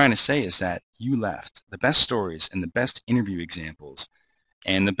 What you're trying to say is that you left the best stories and the best interview examples,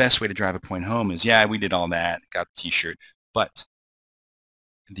 and the best way to drive a point home is, yeah, we did all that, got the t-shirt, but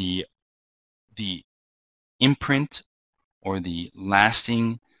the imprint or the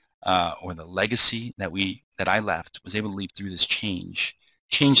lasting or the legacy that I left was able to leave through this changed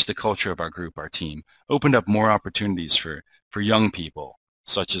the culture of our group, our team, opened up more opportunities for young people,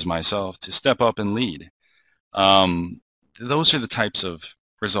 such as myself, to step up and lead. Those are the types of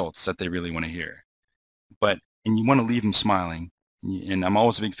results that they really want to hear. And you want to leave them smiling. And I'm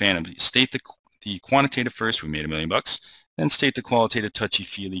always a big fan of state the quantitative first, we made $1 million, then state the qualitative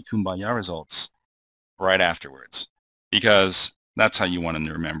touchy-feely kumbaya results right afterwards, because that's how you want them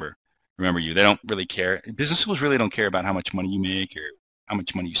to remember you. They don't really care. Business schools really don't care about how much money you make or how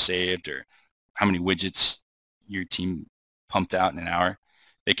much money you saved or how many widgets your team pumped out in an hour.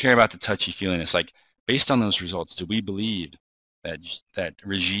 They care about the touchy-feely. It's like, based on those results, do we believe that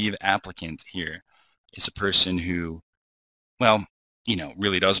Rajiv applicant here is a person who, well,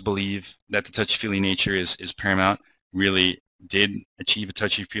 really does believe that the touchy-feely nature is paramount, really did achieve a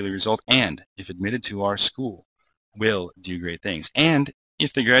touchy-feely result, and if admitted to our school, will do great things. And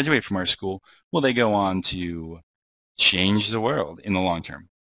if they graduate from our school, will they go on to change the world in the long term?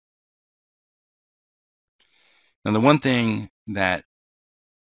 Now, the one thing that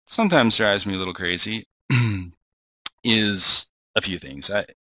sometimes drives me a little crazy is a few things.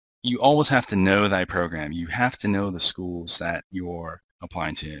 You always have to know thy program. You have to know the schools that you're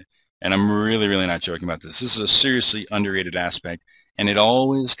applying to. And I'm really, really not joking about this. This is a seriously underrated aspect, and it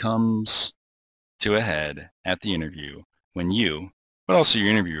always comes to a head at the interview when you, but also your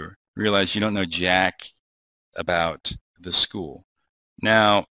interviewer, realize you don't know jack about the school.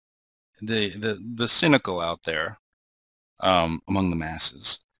 Now, the cynical out there among the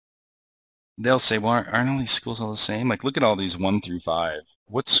masses, they'll say, well, aren't all these schools all the same? Like, look at all these 1 through 5.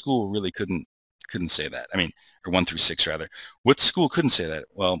 What school really couldn't say that? I mean, or 1 through 6 rather. What school couldn't say that?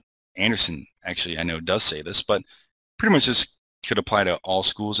 Well, Anderson actually I know does say this, but pretty much this could apply to all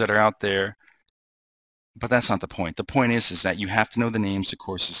schools that are out there. But that's not the point. The point is that you have to know the names, the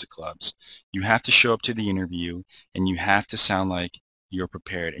courses, the clubs. You have to show up to the interview, and you have to sound like you're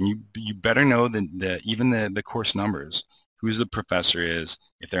prepared. And you better know even the course numbers, who the professor is,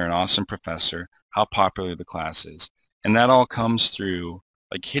 if they're an awesome professor, how popular the class is. And that all comes through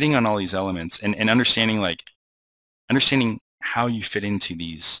like hitting on all these elements and understanding how you fit into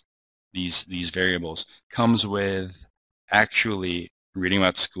these variables comes with actually reading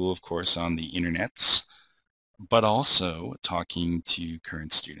about school, of course, on the internets, but also talking to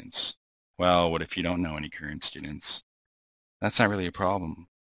current students. Well, what if you don't know any current students? That's not really a problem.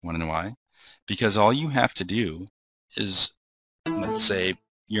 Want to know why? Because all you have to do is, let's say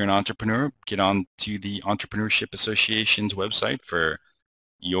you're an entrepreneur, get on to the Entrepreneurship Association's website for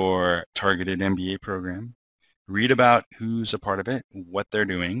your targeted MBA program, read about who's a part of it, what they're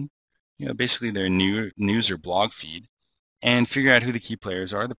doing, basically their news or blog feed, and figure out who the key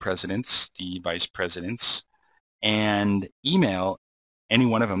players are, the presidents, the vice presidents, and email any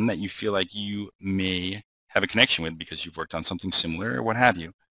one of them that you feel like you may have a connection with because you've worked on something similar or what have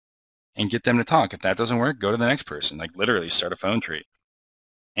you, and get them to talk. If that doesn't work, go to the next person, like literally start a phone tree.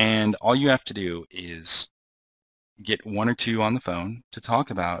 And all you have to do is get one or two on the phone to talk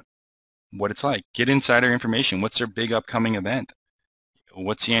about what it's like. Get insider information. What's their big upcoming event?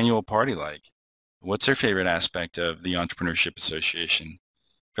 What's the annual party like? What's their favorite aspect of the Entrepreneurship Association?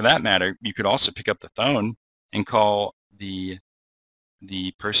 For that matter, you could also pick up the phone and call the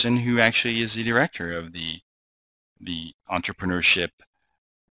person who actually is the director of the Entrepreneurship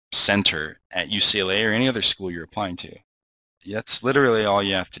Center at UCLA or any other school you're applying to. That's literally all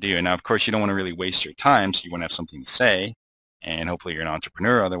you have to do. And now, of course, you don't want to really waste your time, so you want to have something to say, and hopefully you're an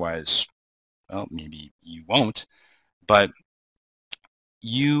entrepreneur. Otherwise, well, maybe you won't. But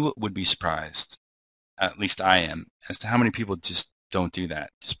you would be surprised, at least I am, as to how many people just don't do that.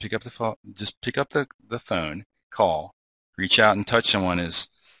 Just pick up the phone, the phone, call, reach out and touch someone, as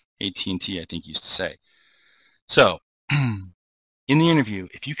AT&T, I think, used to say. So in the interview,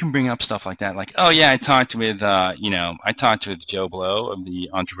 if you can bring up stuff like that, like, oh yeah, I talked with Joe Blow of the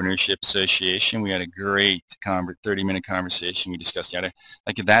Entrepreneurship Association. We had a great 30-minute conversation. We discussed data,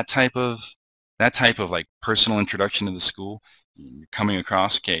 like that type of like personal introduction to the school. You're coming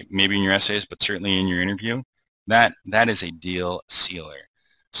across, okay, maybe in your essays, but certainly in your interview, that is a deal sealer.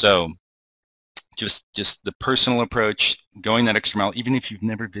 So just the personal approach, going that extra mile, even if you've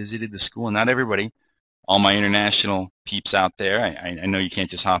never visited the school, and not everybody. All my international peeps out there, I know you can't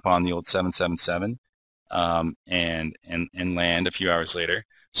just hop on the old 777 and land a few hours later.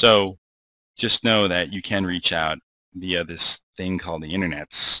 So just know that you can reach out via this thing called the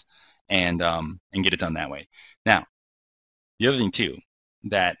internets and get it done that way. Now, the other thing too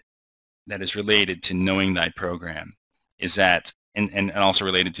that is related to knowing thy program is that, and also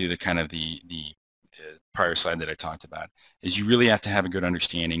related to the kind of the prior slide that I talked about, is you really have to have a good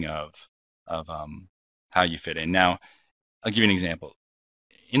understanding of how you fit in. Now, I'll give you an example.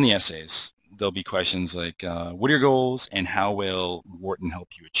 In the essays, there'll be questions like, what are your goals and how will Wharton help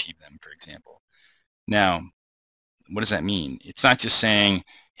you achieve them, for example. Now, what does that mean? It's not just saying,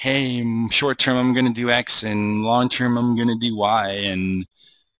 hey, short term I'm going to do X and long term I'm going to do Y, and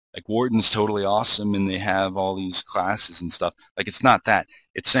like Wharton's totally awesome and they have all these classes and stuff. Like, it's not that.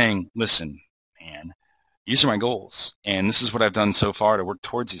 It's saying, listen, man, these are my goals, and this is what I've done so far to work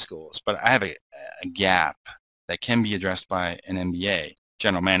towards these goals. But I have a gap that can be addressed by an MBA,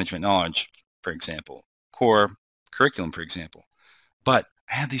 general management knowledge, for example, core curriculum, for example. But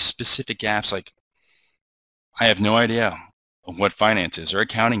I have these specific gaps, like I have no idea what finance is or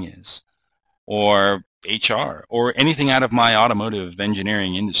accounting is or HR or anything out of my automotive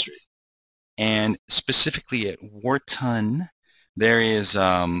engineering industry. And specifically at Wharton, there is,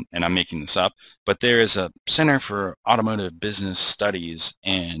 and I'm making this up, but there is a Center for Automotive Business Studies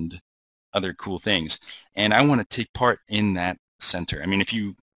and other cool things. And I want to take part in that center. I mean, if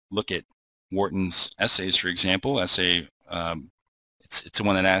you look at Wharton's essays, for example, it's the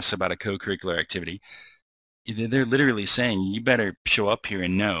one that asks about a co-curricular activity. They're literally saying you better show up here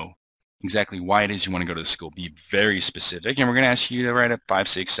and know exactly why it is you want to go to the school. Be very specific, and we're going to ask you to write up 500,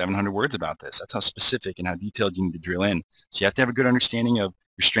 600, 700 words about this. That's how specific and how detailed you need to drill in. So you have to have a good understanding of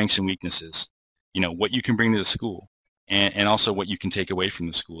your strengths and weaknesses, what you can bring to the school, and also what you can take away from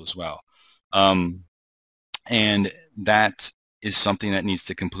the school as well. And that is something that needs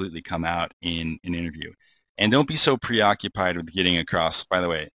to completely come out in an interview. And don't be so preoccupied with getting across. By the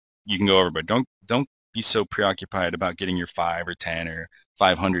way, you can go over, but don't be so preoccupied about getting your 5 or 10 or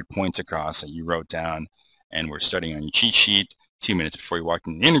 500 points across that you wrote down and were studying on your cheat sheet 2 minutes before you walked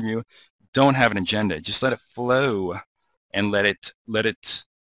in the interview. Don't have an agenda. Just let it flow and let it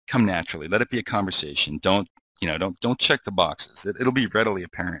come naturally. Let it be a conversation. Don't check the boxes. It'll be readily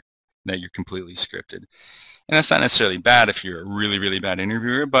apparent that you're completely scripted. And that's not necessarily bad if you're a really, really bad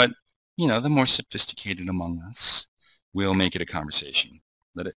interviewer, but the more sophisticated among us will make it a conversation.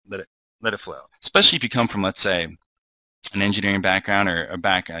 Let it flow. Especially if you come from, let's say, an engineering background or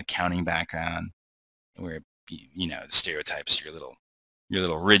a accounting background, where the stereotypes, you're a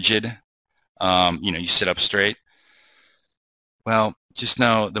little rigid. You sit up straight. Well, just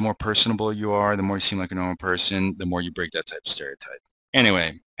know the more personable you are, the more you seem like a normal person, the more you break that type of stereotype.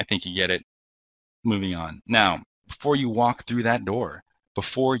 Anyway, I think you get it. Moving on. Now, before you walk through that door,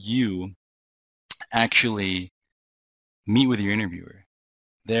 before you actually meet with your interviewer,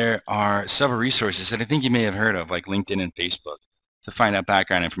 there are several resources that I think you may have heard of, like LinkedIn and Facebook, to find out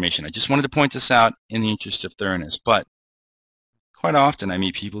background information. I just wanted to point this out in the interest of thoroughness, but quite often I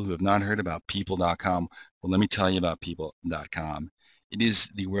meet people who have not heard about people.com. Well, let me tell you about people.com. It is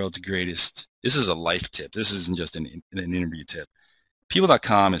the world's greatest. This is a life tip. This isn't just an interview tip.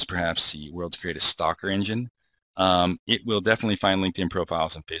 People.com is perhaps the world's greatest stalker engine. It will definitely find LinkedIn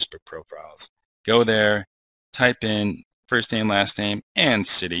profiles and Facebook profiles. Go there, type in first name, last name, and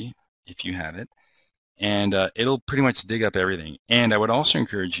city, if you have it, and it'll pretty much dig up everything. And I would also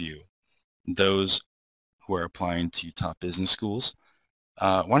encourage you, those who are applying to top business schools,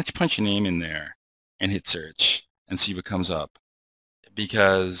 why don't you punch your name in there and hit search and see what comes up?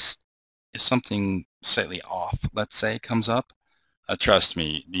 Because if something slightly off, let's say, comes up, trust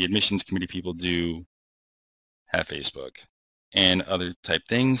me, the admissions committee people do have Facebook and other type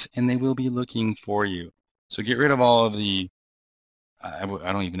things, and they will be looking for you. So get rid of all of the, I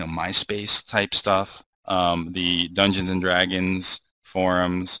don't even know, MySpace type stuff, the Dungeons and Dragons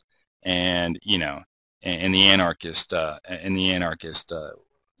forums, and and the anarchist,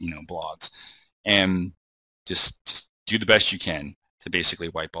 blogs, and just do the best you can to basically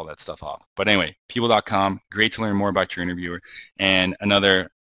wipe all that stuff off. But anyway, people.com, great to learn more about your interviewer. And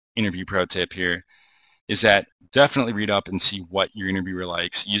another interview pro tip here is that definitely read up and see what your interviewer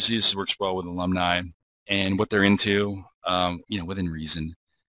likes. Usually this works well with alumni and what they're into, within reason.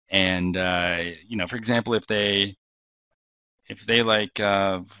 And, for example, if they like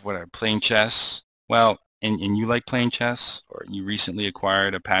playing chess, well, and you like playing chess, or you recently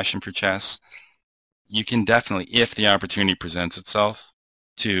acquired a passion for chess, you can definitely, if the opportunity presents itself,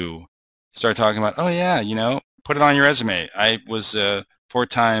 to start talking about, oh yeah, put it on your resume. I was a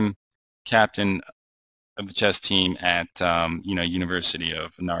 4-time captain of the chess team at University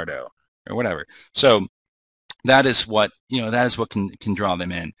of Nardo or whatever. So that is what can draw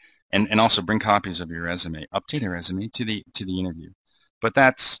them in, and also bring copies of your resume, update a resume to the interview. But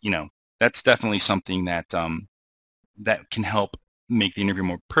that's definitely something that that can help make the interview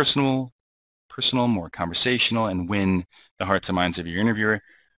more personal, more conversational, and win the hearts and minds of your interviewer.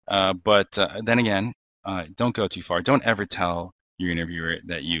 But then again, don't go too far. Don't ever tell your interviewer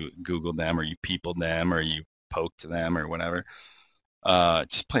that you Googled them, or you peopled them, or you poked them, or whatever.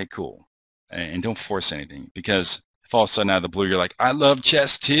 Just play it cool, and don't force anything, because if all of a sudden out of the blue you're like, I love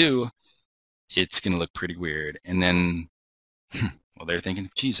chess too, it's going to look pretty weird. And then, well, they're thinking,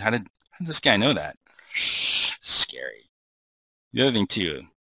 geez, how did this guy know that? Scary. The other thing too,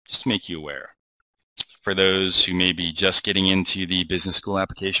 just to make you aware, for those who may be just getting into the business school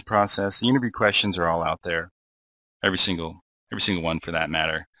application process, the interview questions are all out there. Every single one, for that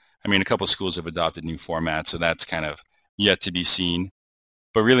matter. I mean, a couple of schools have adopted new formats, so that's kind of yet to be seen.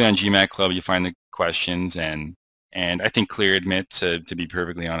 But really, on GMAT Club, you find the questions, and I think Clear admits, to be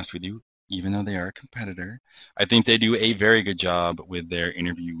perfectly honest with you, even though they are a competitor, I think they do a very good job with their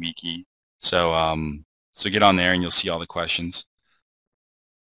interview wiki. So so get on there and you'll see all the questions.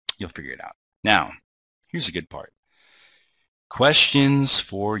 You'll figure it out. Now, here's a good part. Questions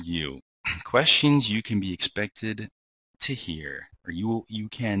for you. Questions you can be expected to hear, or you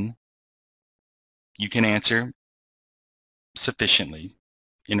can answer sufficiently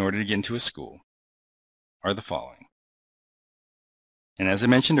in order to get into a school, are the following. And as I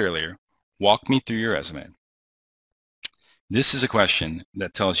mentioned earlier, walk me through your resume. This is a question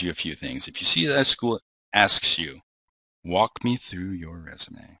that tells you a few things. If you see that a school asks you, walk me through your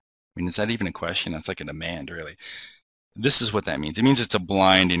resume, I mean, is that even a question? That's like a demand, really. This is what that means. It means it's a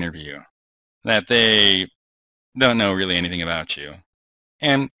blind interview, that they don't know really anything about you.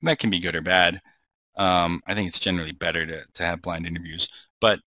 And that can be good or bad. I think it's generally better to have blind interviews.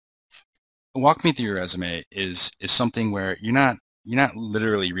 But walk me through your resume is something where you're not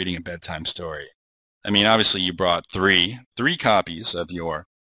literally reading a bedtime story. I mean, obviously you brought three copies of your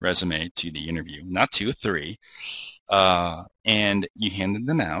resume to the interview, not 2, 3, and you handed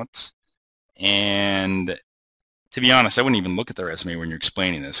them out. And to be honest, I wouldn't even look at the resume when you're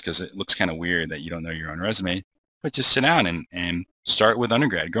explaining this, because it looks kind of weird that you don't know your own resume. But just sit down and start with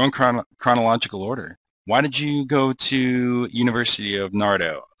undergrad. Go in chronological order. Why did you go to University of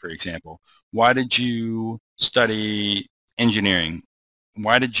Nardo, for example? Why did you study engineering?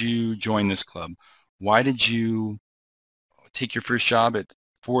 Why did you join this club? Why did you take your first job at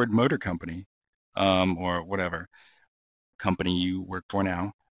Ford Motor Company, or whatever company you work for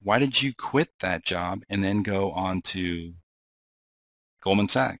now? Why did you quit that job and then go on to Goldman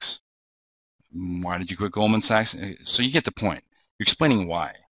Sachs? Why did you quit Goldman Sachs? So you get the point. You're explaining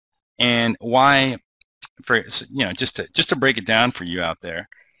why. And why, just to break it down for you out there,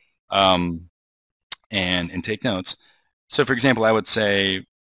 and take notes. So for example, I would say,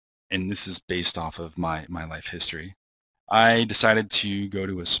 and this is based off of my life history, I decided to go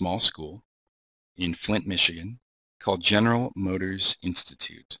to a small school in Flint, Michigan called General Motors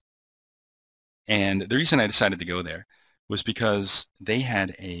Institute. And the reason I decided to go there was because they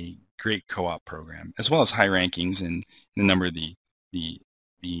had a great co-op program, as well as high rankings in a number of the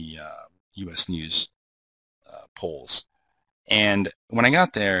U.S. News polls. And when I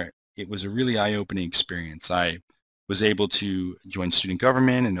got there, it was a really eye-opening experience. I was able to join student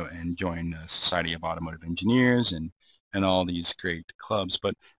government and join the Society of Automotive Engineers and all these great clubs.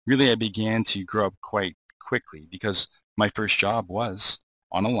 But really I began to grow up quite quickly because my first job was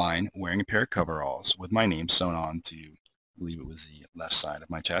on a line wearing a pair of coveralls with my name sewn on to, I believe it was the left side of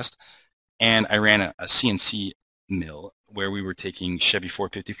my chest. And I ran a CNC mill where we were taking Chevy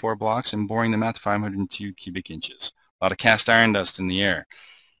 454 blocks and boring them out to 502 cubic inches. A lot of cast iron dust in the air.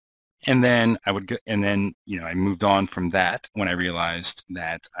 And then I would go, and then I moved on from that when I realized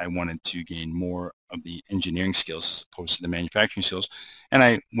that I wanted to gain more of the engineering skills as opposed to the manufacturing skills. And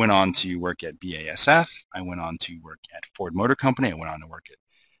I went on to work at BASF. I went on to work at Ford Motor Company. I went on to work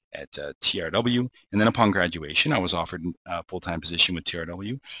at TRW. And then upon graduation, I was offered a full-time position with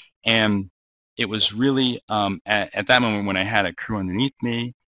TRW. And it was really at that moment when I had a crew underneath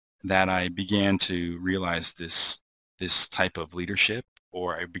me that I began to realize this type of leadership,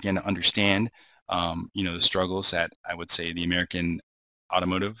 or I began to understand, the struggles that I would say the American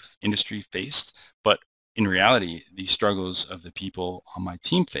automotive industry faced. But in reality, the struggles of the people on my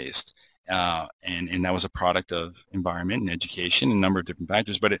team faced, and that was a product of environment and education and a number of different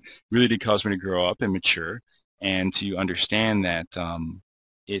factors. But it really did cause me to grow up and mature and to understand that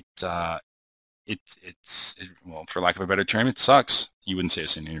well, for lack of a better term, it sucks. You wouldn't say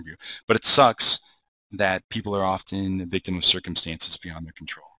this in an interview, but it sucks that people are often a victim of circumstances beyond their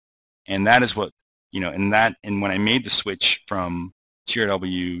control. And that is what, and when I made the switch from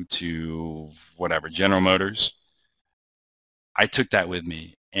TRW to whatever, General Motors, I took that with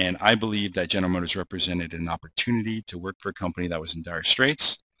me. And I believe that General Motors represented an opportunity to work for a company that was in dire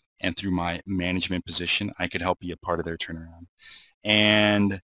straits. And through my management position, I could help be a part of their turnaround.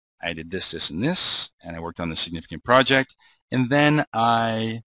 And I did this, and this, and I worked on this significant project. And then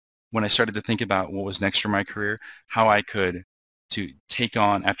when I started to think about what was next for my career, how I could to take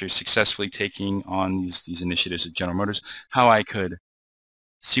on, after successfully taking on these initiatives at General Motors, how I could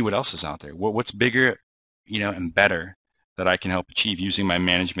see what else is out there, what's bigger, and better that I can help achieve using my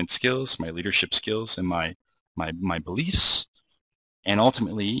management skills, my leadership skills, and my beliefs. And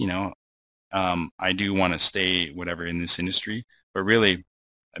ultimately, I do want to stay whatever in this industry, but really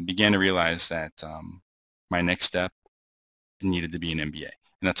I began to realize that my next step needed to be an MBA.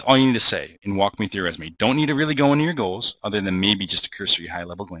 And that's all you need to say and walk me through your resume. You don't need to really go into your goals other than maybe just a cursory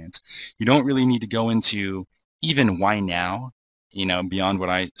high-level glance. You don't really need to go into even why now, beyond what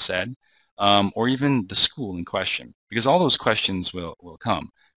I said, or even the school in question, because all those questions will come.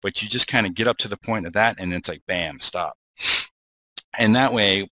 But you just kind of get up to the point of that, and it's like, bam, stop. And that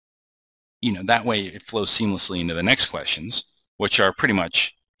way it flows seamlessly into the next questions, which are pretty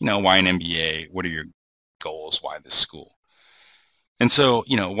much, why an MBA? What are your goals? Why this school? And so,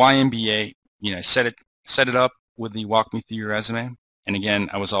 why MBA? Set it up with the walk me through your resume. And again,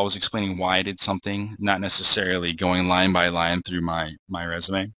 I was always explaining why I did something, not necessarily going line by line through my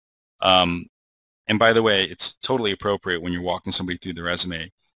resume. And by the way, it's totally appropriate when you're walking somebody through the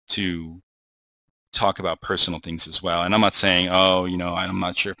resume to talk about personal things as well. And I'm not saying, oh, I'm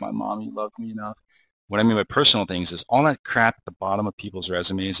not sure if my mommy loved me enough. What I mean by personal things is all that crap at the bottom of people's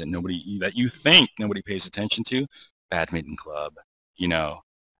resumes that you think nobody pays attention to, badminton club,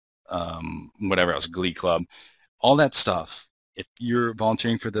 whatever else, glee club, all that stuff. If you're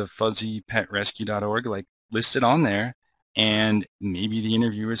volunteering for the fuzzypetrescue.org, like, list it on there, and maybe the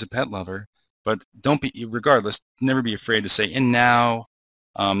interviewer is a pet lover, but regardless, never be afraid to say, and now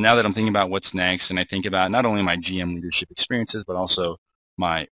that I'm thinking about what's next, and I think about not only my GM leadership experiences, but also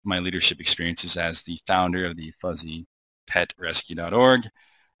my leadership experiences as the founder of the fuzzypetrescue.org,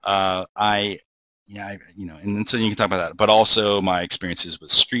 and so you can talk about that, but also my experiences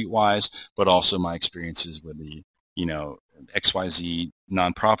with Streetwise, but also my experiences with the, XYZ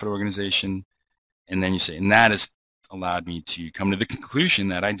nonprofit organization, and then you say, and that has allowed me to come to the conclusion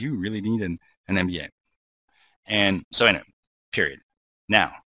that I do really need an MBA. And so anyway, period.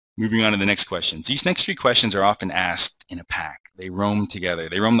 Now, moving on to the next questions. These next three questions are often asked in a pack. They roam together.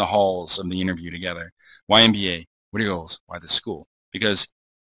 They roam the halls of the interview together. Why MBA? What are your goals? Why this school? Because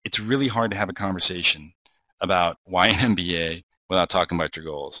it's really hard to have a conversation about why an MBA without talking about your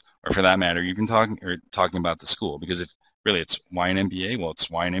goals, or for that matter, even talking about the school. Because if really it's why an MBA, well, it's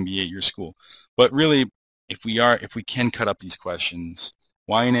why an MBA at your school. But really, if we can cut up these questions,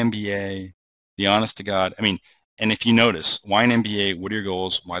 why an MBA? The honest to God, and if you notice, why an MBA? What are your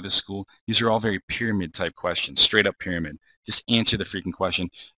goals? Why this school? These are all very pyramid type questions, straight up pyramid. Just answer the freaking question.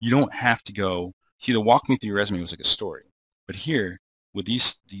 You don't have to go. See, the walk me through your resume was like a story, but here with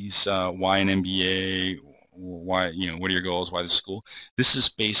these why an MBA? Why, what are your goals? Why this school? This is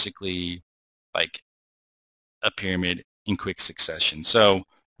basically like a pyramid in quick succession. So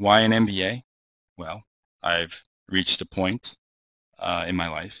why an MBA? Well, I've reached a point in my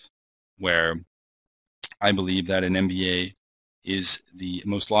life where I believe that an MBA is the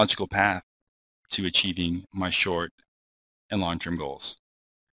most logical path to achieving my short and long-term goals.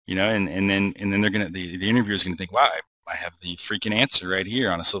 And then the interviewer is gonna think, wow, I have the freaking answer right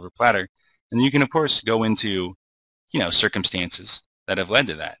here on a silver platter. And you can of course go into, circumstances that have led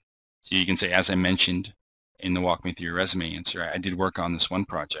to that. So you can say, as I mentioned in the walk me through your resume answer, I did work on this one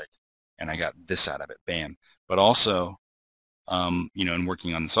project and I got this out of it, bam. But also, in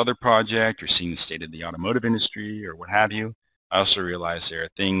working on this other project or seeing the state of the automotive industry or what have you, I also realize there are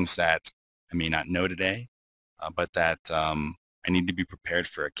things that I may not know today, but that I need to be prepared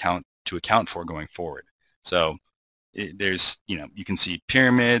to account for going forward. So there's, you can see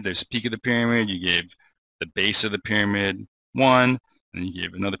pyramid, there's a peak of the pyramid, you gave the base of the pyramid 1, and you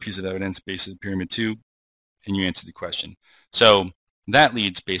gave another piece of evidence, base of the pyramid 2, and you answered the question. So that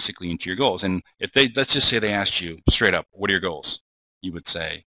leads basically into your goals. And if let's just say they asked you straight up, what are your goals? You would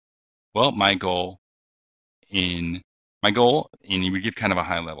say, well, and you would give kind of a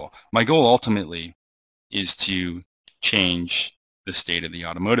high level. My goal ultimately is to change the state of the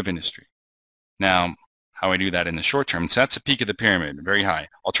automotive industry. Now, how I do that in the short term, so that's a peak of the pyramid, very high.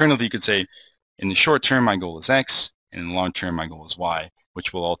 Alternatively, you could say, in the short term, my goal is X, and in the long term, my goal is Y,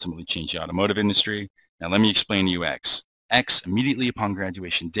 which will ultimately change the automotive industry. Now, let me explain to you X. X, immediately upon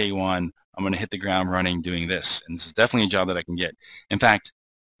graduation, day one, I'm going to hit the ground running doing this, and this is definitely a job that I can get. In fact,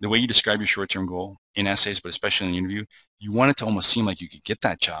 the way you describe your short-term goal in essays, but especially in the interview, you want it to almost seem like you could get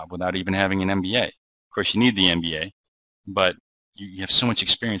that job without even having an MBA. Of course, you need the MBA, but you have so much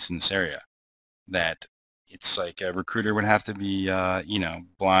experience in this area that it's like a recruiter would have to be,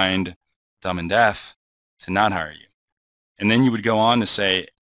 blind, dumb, and deaf to not hire you. And then you would go on to say,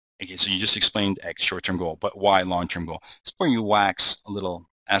 okay, so you just explained X short-term goal, but Y long-term goal? It's where you wax a little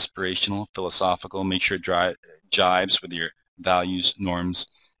aspirational, philosophical, make sure it jives with your values, norms,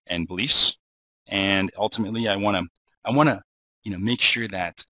 and beliefs. And ultimately, I want to, make sure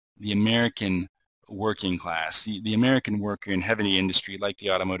that the American working class, the American worker in heavy industry like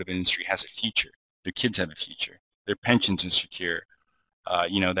the automotive industry has a future. Their kids have a future. Their pensions are secure.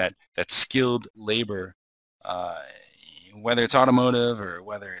 That skilled labor, whether it's automotive or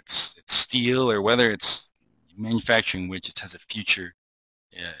whether it's steel or whether it's manufacturing widgets, has a future,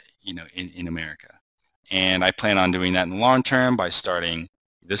 in America. And I plan on doing that in the long term by starting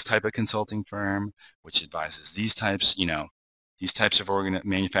this type of consulting firm, which advises these types of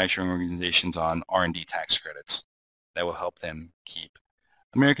manufacturing organizations on R&D tax credits that will help them keep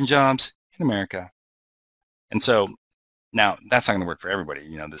American jobs in America. And so now that's not going to work for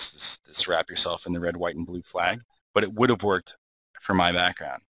everybody, this wrap yourself in the red, white, and blue flag, but it would have worked for my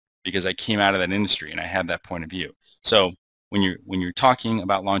background because I came out of that industry and I had that point of view. So when you're talking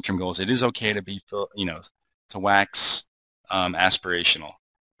about long-term goals, it is okay to be, to wax aspirational,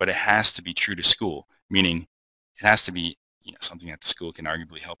 but it has to be true to school, meaning it has to be something that the school can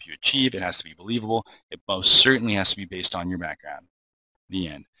arguably help you achieve. It has to be believable. It most certainly has to be based on your background. The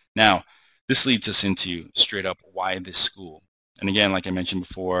end. Now, this leads us into straight up why this school. And again, like I mentioned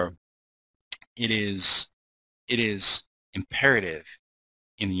before, it is imperative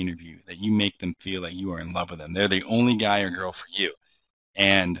in the interview that you make them feel like you are in love with them. They're the only guy or girl for you.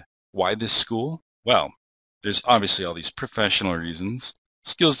 And why this school? Well, there's obviously all these professional reasons,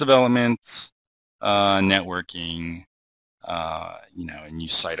 skills development, networking, and you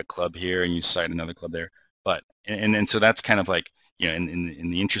cite a club here and you cite another club there. But and so that's kind of like,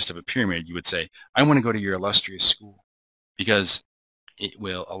 in the interest of a pyramid, you would say, I want to go to your illustrious school because it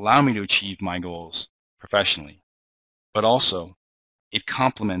will allow me to achieve my goals professionally, but also it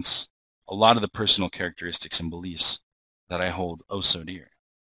complements a lot of the personal characteristics and beliefs that I hold oh so dear.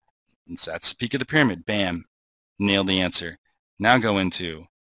 And so that's the peak of the pyramid. Bam, nailed the answer. Now go into,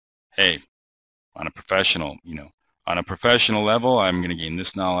 hey, on a professional level, I'm going to gain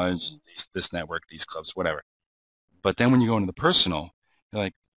this knowledge, this network, these clubs, whatever. But then when you go into the personal, you're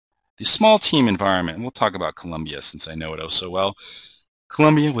like, the small team environment, and we'll talk about Columbia since I know it oh so well.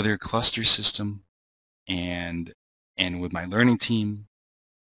 Columbia with their cluster system and with my learning team,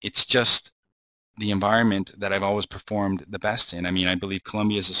 it's just the environment that I've always performed the best in. I mean, I believe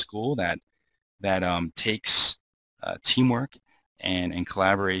Columbia is a school that takes teamwork and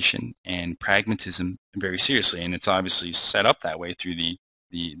collaboration and pragmatism very seriously, and it's obviously set up that way through the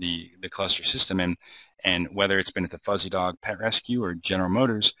cluster system. And whether it's been at the Fuzzy Dog Pet Rescue or General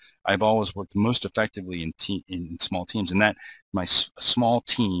Motors, I've always worked most effectively in small teams, and that my small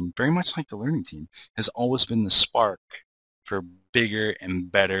team, very much like the learning team, has always been the spark for bigger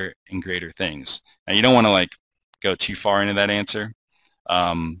and better and greater things. Now, you don't want to go too far into that answer,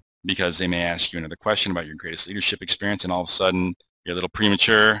 because they may ask you another question about your greatest leadership experience, and all of a sudden you're a little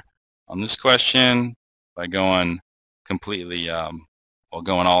premature on this question by going completely,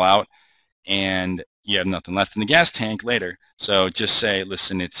 going all out, and you have nothing left in the gas tank later. So just say,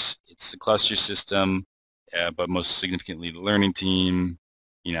 listen, it's the cluster system, but most significantly the learning team,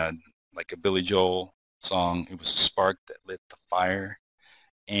 like a Billy Joel song, it was a spark that lit the fire.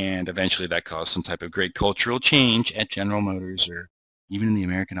 And eventually that caused some type of great cultural change at General Motors or even in the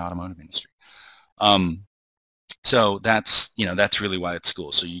American automotive industry. So that's really why it's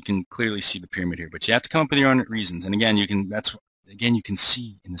school. So you can clearly see the pyramid here, but you have to come up with your own reasons. And again, you can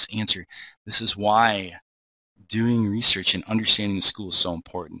see in this answer, this is why doing research and understanding the school is so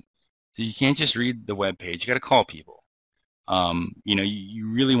important. So you can't just read the web page. You got to call people.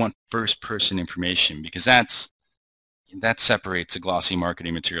 You really want first-person information, because that separates a glossy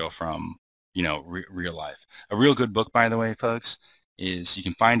marketing material from real life. A real good book, by the way, folks, is you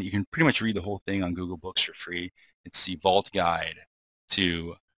can pretty much read the whole thing on Google Books for free. It's the Vault Guide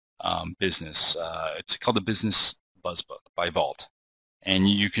to Business. It's called the Business Buzz Book by Vault, and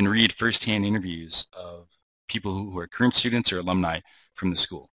you can read firsthand interviews of people who are current students or alumni from the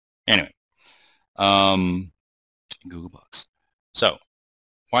school. Anyway, Google Books. So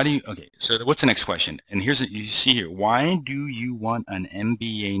so what's the next question? And you see here, why do you want an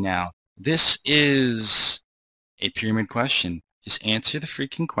MBA now? This is a pyramid question. Just answer the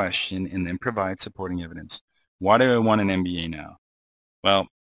freaking question and then provide supporting evidence. Why do I want an MBA now? Well,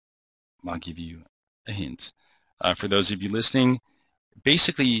 I'll give you a hint. For those of you listening,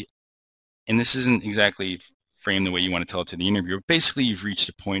 basically, and this isn't exactly framed the way you want to tell it to the interviewer, but basically you've reached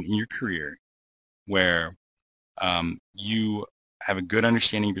a point in your career where you have a good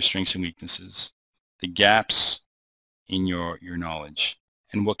understanding of your strengths and weaknesses, the gaps in your knowledge,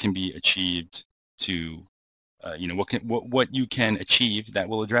 and what can be achieved to, what you can achieve that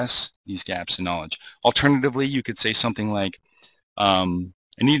will address these gaps in knowledge. Alternatively, you could say something like, I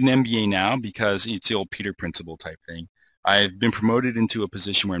need an MBA now because it's the old Peter principle type thing. I've been promoted into a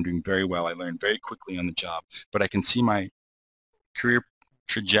position where I'm doing very well. I learned very quickly on the job, but I can see my career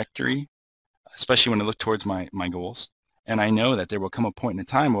trajectory, especially when I look towards my goals. And I know that there will come a point in a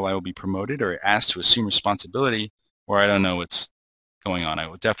time where I will be promoted or asked to assume responsibility where I don't know what's going on. I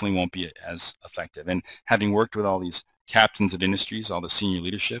definitely won't be as effective. And having worked with all these captains of industries, all the senior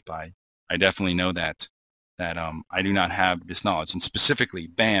leadership, I definitely know that I do not have this knowledge. And specifically,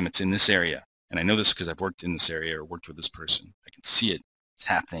 bam, it's in this area. And I know this because I've worked in this area or worked with this person. I can see it. It's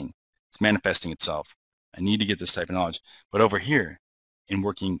happening. It's manifesting itself. I need to get this type of knowledge. But over here, in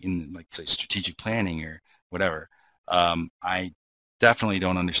working in, like, say, strategic planning or whatever, I definitely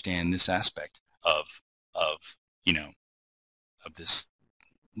don't understand this aspect of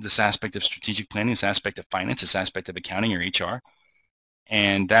this aspect of strategic planning, this aspect of finance, this aspect of accounting or HR.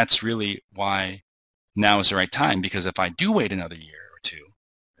 And that's really why now is the right time, because if I do wait another year or two,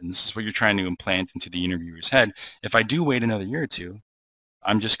 and this is what you're trying to implant into the interviewer's head, if I do wait another year or two,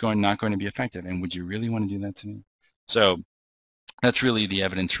 I'm just not going to be effective. And would you really want to do that to me? So that's really the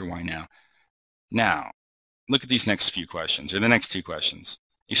evidence for why now. Now, look at these next few questions, or the next two questions.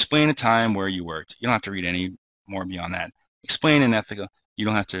 Explain a time where you worked. You don't have to read any more beyond that. Explain an ethical. You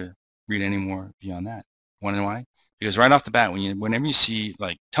don't have to read any more beyond that. Want to know why? Because right off the bat, whenever you see,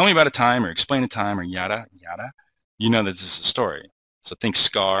 like, tell me about a time or explain a time or yada, yada, you know that this is a story. So think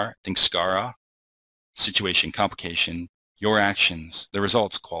SCAR, think SCARA, situation, complication, your actions, the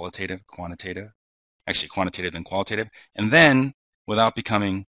results, qualitative, quantitative, actually quantitative and qualitative, and then without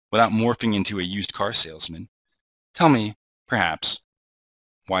morphing into a used car salesman, tell me, perhaps,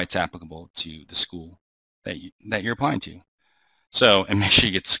 why it's applicable to the school that you're applying to. So, and make sure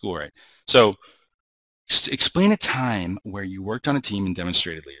you get the school right. So, explain a time where you worked on a team and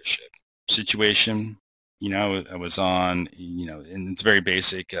demonstrated leadership. Situation, I was on, and it's very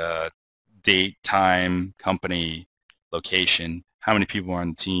basic, date, time, company, location, how many people were on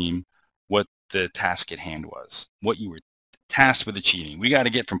the team, what the task at hand was, what you were tasked with achieving. We got to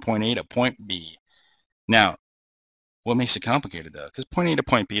get from point A to point B. Now, what makes it complicated, though? Because point A to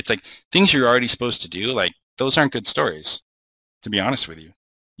point B, it's like things you're already supposed to do, like those aren't good stories, to be honest with you.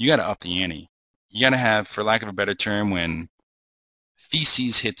 You got to up the ante. You got to have, for lack of a better term, when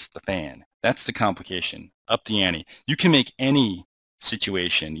feces hits the fan. That's the complication. Up the ante. You can make any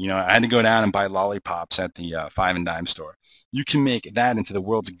situation. I had to go down and buy lollipops at the five and dime store. You can make that into the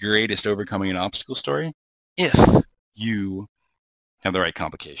world's greatest overcoming an obstacle story if you have the right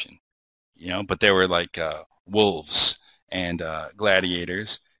complication. But there were like wolves and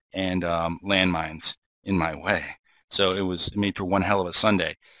gladiators and landmines in my way. So it was made for one hell of a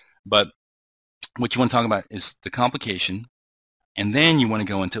Sunday. But what you want to talk about is the complication, And then you want to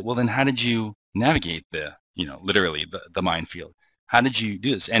go into, well, then how did you navigate the, literally the minefield? How did you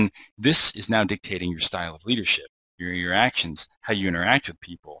do this? And this is now dictating your style of leadership, your actions, how you interact with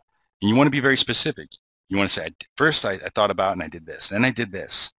people. And you want to be very specific. You want to say, first I thought about and I did this, then I did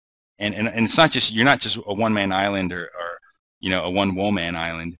this. And it's not just, you're not just a one-man island or a one-woman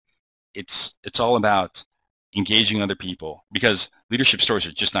island. It's all about engaging other people, because leadership stories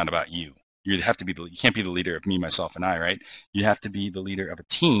are just not about you. You have to be you can't be the leader of me, myself, and I, right? You have to be the leader of a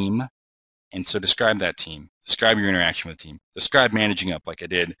team, and so describe that team. Describe your interaction with the team. Describe managing up, like I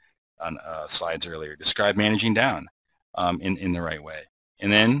did on slides earlier. Describe managing down in the right way,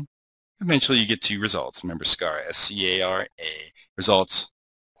 and then eventually you get to results. Remember SCAR, S-C-A-R-A. Results,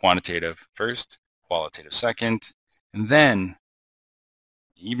 quantitative first, qualitative second, and then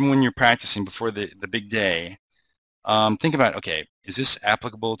even when you're practicing before the big day, think about, okay, is this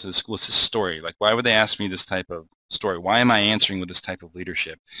applicable to the school? Is this story? Like, why would they ask me this type of story? Why am I answering with this type of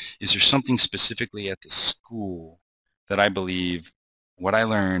leadership? Is there something specifically at the school that I believe what I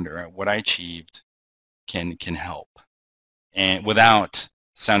learned or what I achieved can help, and without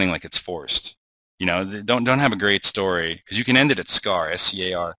sounding like it's forced? Don't have a great story, because you can end it at SCAR,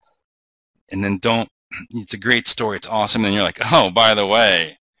 S-C-A-R, and then don't. It's a great story. It's awesome. And then you're like, oh, by the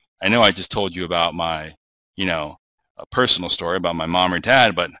way, I know I just told you about my, a personal story about my mom or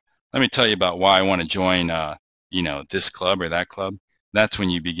dad, but let me tell you about why I want to join, this club or that club. That's when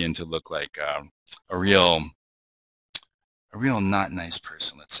you begin to look like a real not nice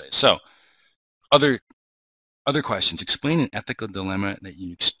person, let's say. So, other questions. Explain an ethical dilemma that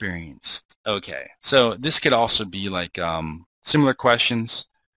you experienced. Okay, so this could also be like similar questions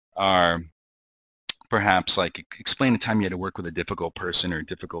are perhaps like, explain a time you had to work with a difficult person or a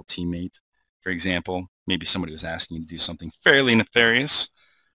difficult teammate. For example, maybe somebody was asking you to do something fairly nefarious.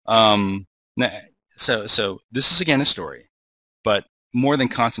 So this is again a story, but more than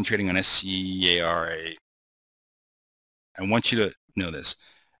concentrating on SCARA, I want you to know this.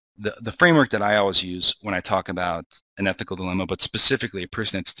 The framework that I always use when I talk about an ethical dilemma, but specifically a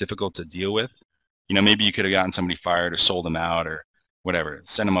person that's difficult to deal with, maybe you could have gotten somebody fired or sold them out or whatever,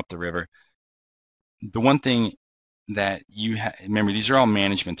 sent them up the river. The one thing that remember, these are all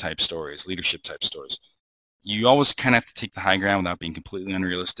management type stories, leadership type stories. You always kind of have to take the high ground without being completely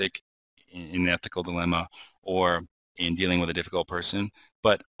unrealistic in an ethical dilemma or in dealing with a difficult person.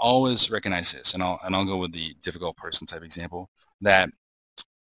 But always recognize this, and I'll go with the difficult person type example, that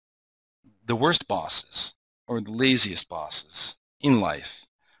the worst bosses or the laziest bosses in life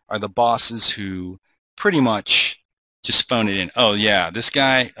are the bosses who pretty much just phone it in. Oh yeah, this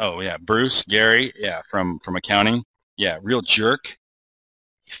guy. Oh yeah, Bruce, Gary. Yeah, from accounting. Yeah, real jerk.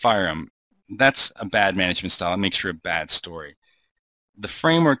 Fire him. That's a bad management style. It makes for a bad story. The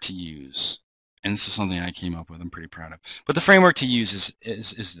framework to use, and this is something I came up with, I'm pretty proud of, but the framework to use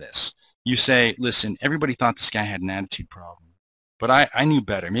is this. You say, listen, everybody thought this guy had an attitude problem, but I knew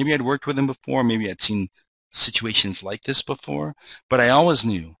better. Maybe I'd worked with him before, maybe I'd seen situations like this before, but I always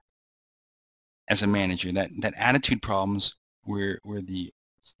knew as a manager that attitude problems were the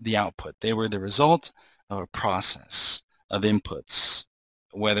output. They were the result of a process of inputs,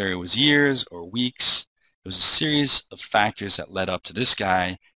 whether it was years or weeks. It was a series of factors that led up to this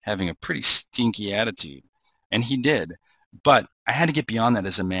guy having a pretty stinky attitude, and he did. But I had to get beyond that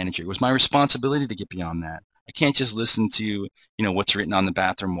as a manager. It was my responsibility to get beyond that. I can't just listen to what's written on the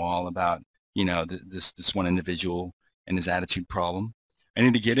bathroom wall about this one individual and his attitude problem. I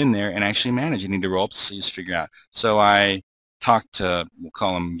need to get in there and actually manage. I need to roll up the sleeves, figure out. So I talked to, we'll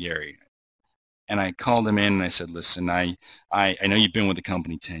call him Gary, and I called him in and I said, listen, I know you've been with the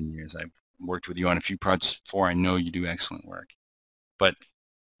company 10 years. I've worked with you on a few projects before. I know you do excellent work. But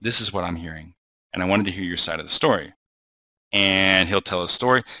this is what I'm hearing, and I wanted to hear your side of the story. And he'll tell his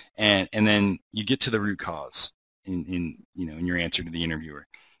story, and then you get to the root cause in your answer to the interviewer.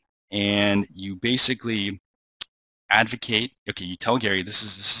 And you basically advocate, okay, you tell Gary, this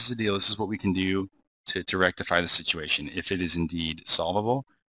is the deal, this is what we can do to rectify the situation if it is indeed solvable.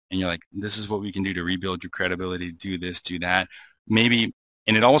 And you're like, this is what we can do to rebuild your credibility, do this, do that. Maybe,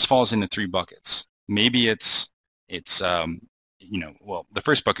 and it always falls into three buckets. Maybe it's well, the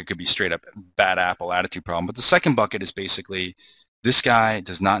first bucket could be straight up bad apple attitude problem, but the second bucket is basically this guy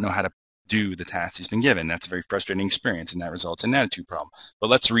does not know how to do the task he's been given. That's a very frustrating experience, and that results in an attitude problem. But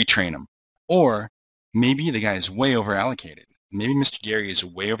let's retrain him. Or maybe the guy is way over allocated. Maybe Mr. Gary is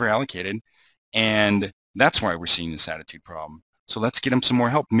way over allocated, and that's why we're seeing this attitude problem. So let's get him some more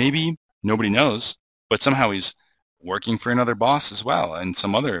help. Maybe nobody knows, but somehow he's working for another boss as well in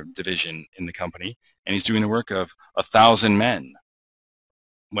some other division in the company, and he's doing the work of 1,000 men.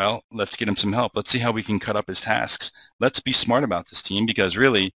 well, let's get him some help. Let's see how we can cut up his tasks. Let's be smart about this team, because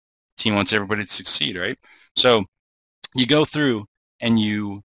really, team wants everybody to succeed, right? So you go through and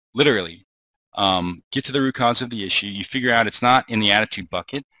you literally get to the root cause of the issue. You figure out it's not in the attitude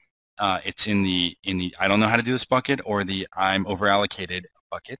bucket. It's in the I don't know how to do this bucket, or the I'm overallocated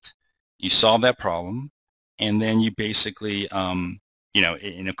bucket. You solve that problem, and then you basically, and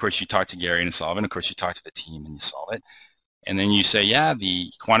of course you talk to Gary and solve it. And of course you talk to the team and you solve it. And then you say, yeah,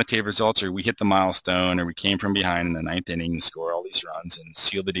 the quantitative results are we hit the milestone, or we came from behind in the ninth inning and score all these runs and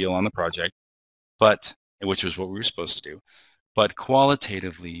seal the deal on the project, which was what we were supposed to do. But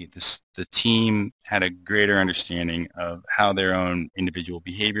qualitatively, the team had a greater understanding of how their own individual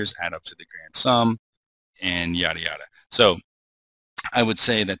behaviors add up to the grand sum, and yada yada. So I would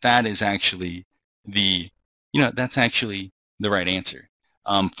say that is actually that's actually the right answer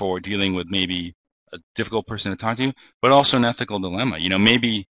for dealing with maybe a difficult person to talk to, but also an ethical dilemma.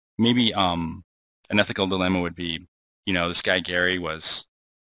 Maybe an ethical dilemma would be, this guy Gary was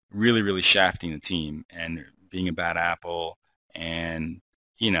really, really shafting the team and being a bad apple, and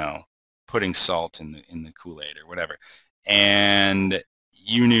putting salt in the Kool-Aid or whatever. And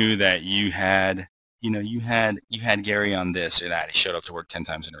you knew that you had Gary on this or that. He showed up to work 10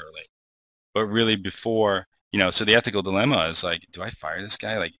 times in a row late. But really before, so the ethical dilemma is like, do I fire this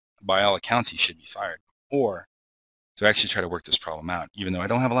guy? Like, by all accounts, he should be fired. Or do I actually try to work this problem out, even though I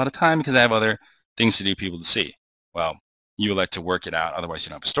don't have a lot of time because I have other things to do, people to see? Well, you elect to work it out. Otherwise, you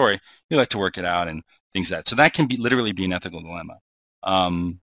don't have a story. You elect to work it out and things like that. So that can literally be an ethical dilemma.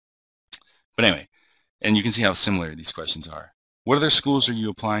 But anyway, and you can see how similar these questions are. What other schools are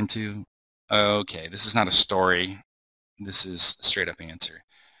you applying to? Okay, this is not a story. This is a straight up answer.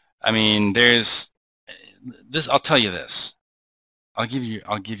 I mean, there's this. I'll tell you this. I'll give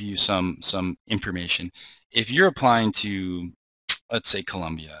you some information. If you're applying to, let's say,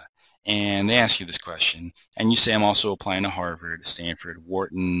 Columbia, and they ask you this question, and you say, I'm also applying to Harvard, Stanford,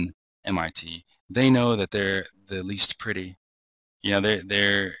 Wharton, MIT, they know that they're the least pretty. They're not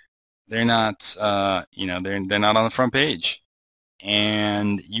they're not on the front page,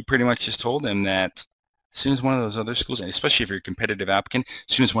 and you pretty much just told them that as soon as one of those other schools, and especially if you're a competitive applicant,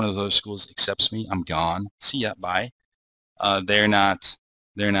 as soon as one of those schools accepts me, I'm gone. See ya, bye. They're not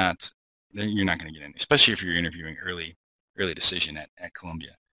you're not going to get in, especially if you're interviewing early decision at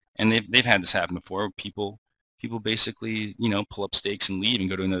Columbia. And they've had this happen before. People basically pull up stakes and leave and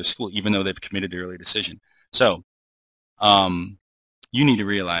go to another school, even though they've committed to early decision. So you need to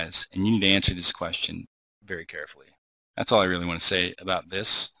realize, and you need to answer this question very carefully. That's all I really want to say about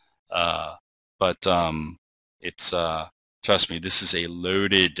this. But it's trust me, this is a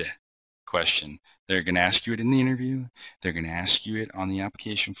loaded question. They're going to ask you it in the interview. They're going to ask you it on the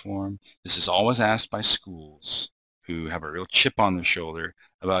application form. This is always asked by schools who have a real chip on their shoulder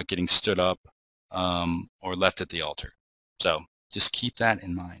about getting stood up or left at the altar. So just keep that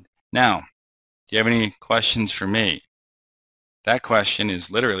in mind. Now, do you have any questions for me? That question is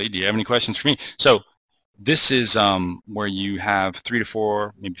literally, do you have any questions for me? So this is where you have 3 to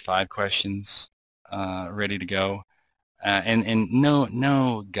 4, maybe 5 questions ready to go. And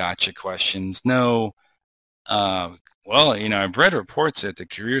no gotcha questions. No, well, I've read reports at the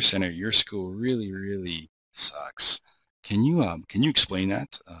Career Center. Your school really, really sucks. Can you explain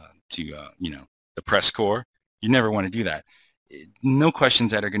that to the press corps? You never want to do that. No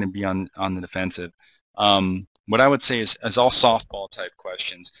questions that are going to be on the defensive. What I would say is all softball type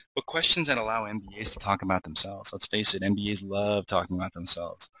questions, but questions that allow MBAs to talk about themselves. Let's face it, MBAs love talking about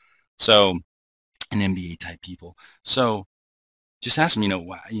themselves. So, and MBA type people. So, just ask them,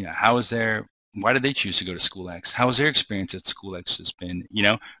 why did they choose to go to School X? How has their experience at School X has been?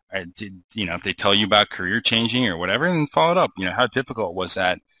 If they tell you about career changing or whatever, and follow it up. How difficult was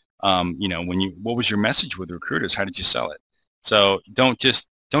that? What was your message with recruiters? How did you sell it? So don't just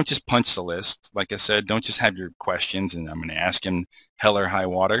punch the list. Like I said, don't just have your questions and I'm going to ask them hell or high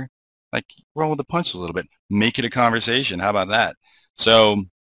water. Like, roll with the punch a little bit. Make it a conversation. How about that? So,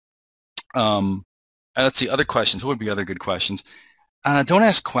 let's see, other questions. What would be other good questions? Don't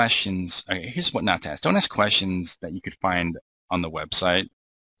ask questions. Okay, here's what not to ask. Don't ask questions that you could find on the website.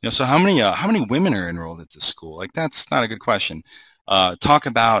 So how many women are enrolled at this school? Like, that's not a good question. Talk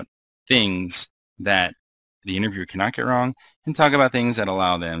about things that the interviewer cannot get wrong, and talk about things that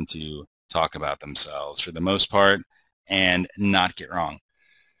allow them to talk about themselves for the most part and not get wrong.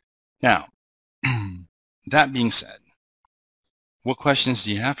 Now, that being said, what questions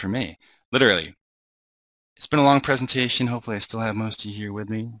do you have for me? Literally, it's been a long presentation. Hopefully I still have most of you here with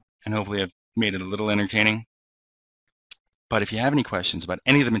me, and hopefully I've made it a little entertaining. But if you have any questions about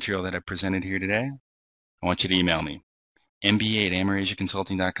any of the material that I've presented here today, I want you to email me. MBA at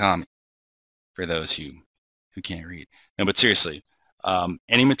amerasiaconsulting.com for those who can't read. No, but seriously,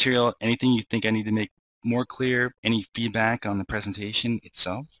 any material, anything you think I need to make more clear, any feedback on the presentation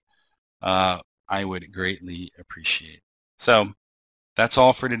itself, I would greatly appreciate. So that's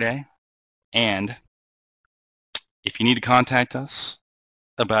all for today. And if you need to contact us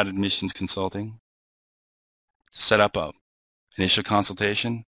about admissions consulting, to set up a initial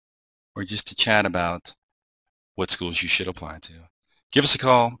consultation, or just to chat about what schools you should apply to, give us a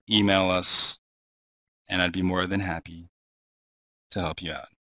call, email us, and I'd be more than happy to help you out.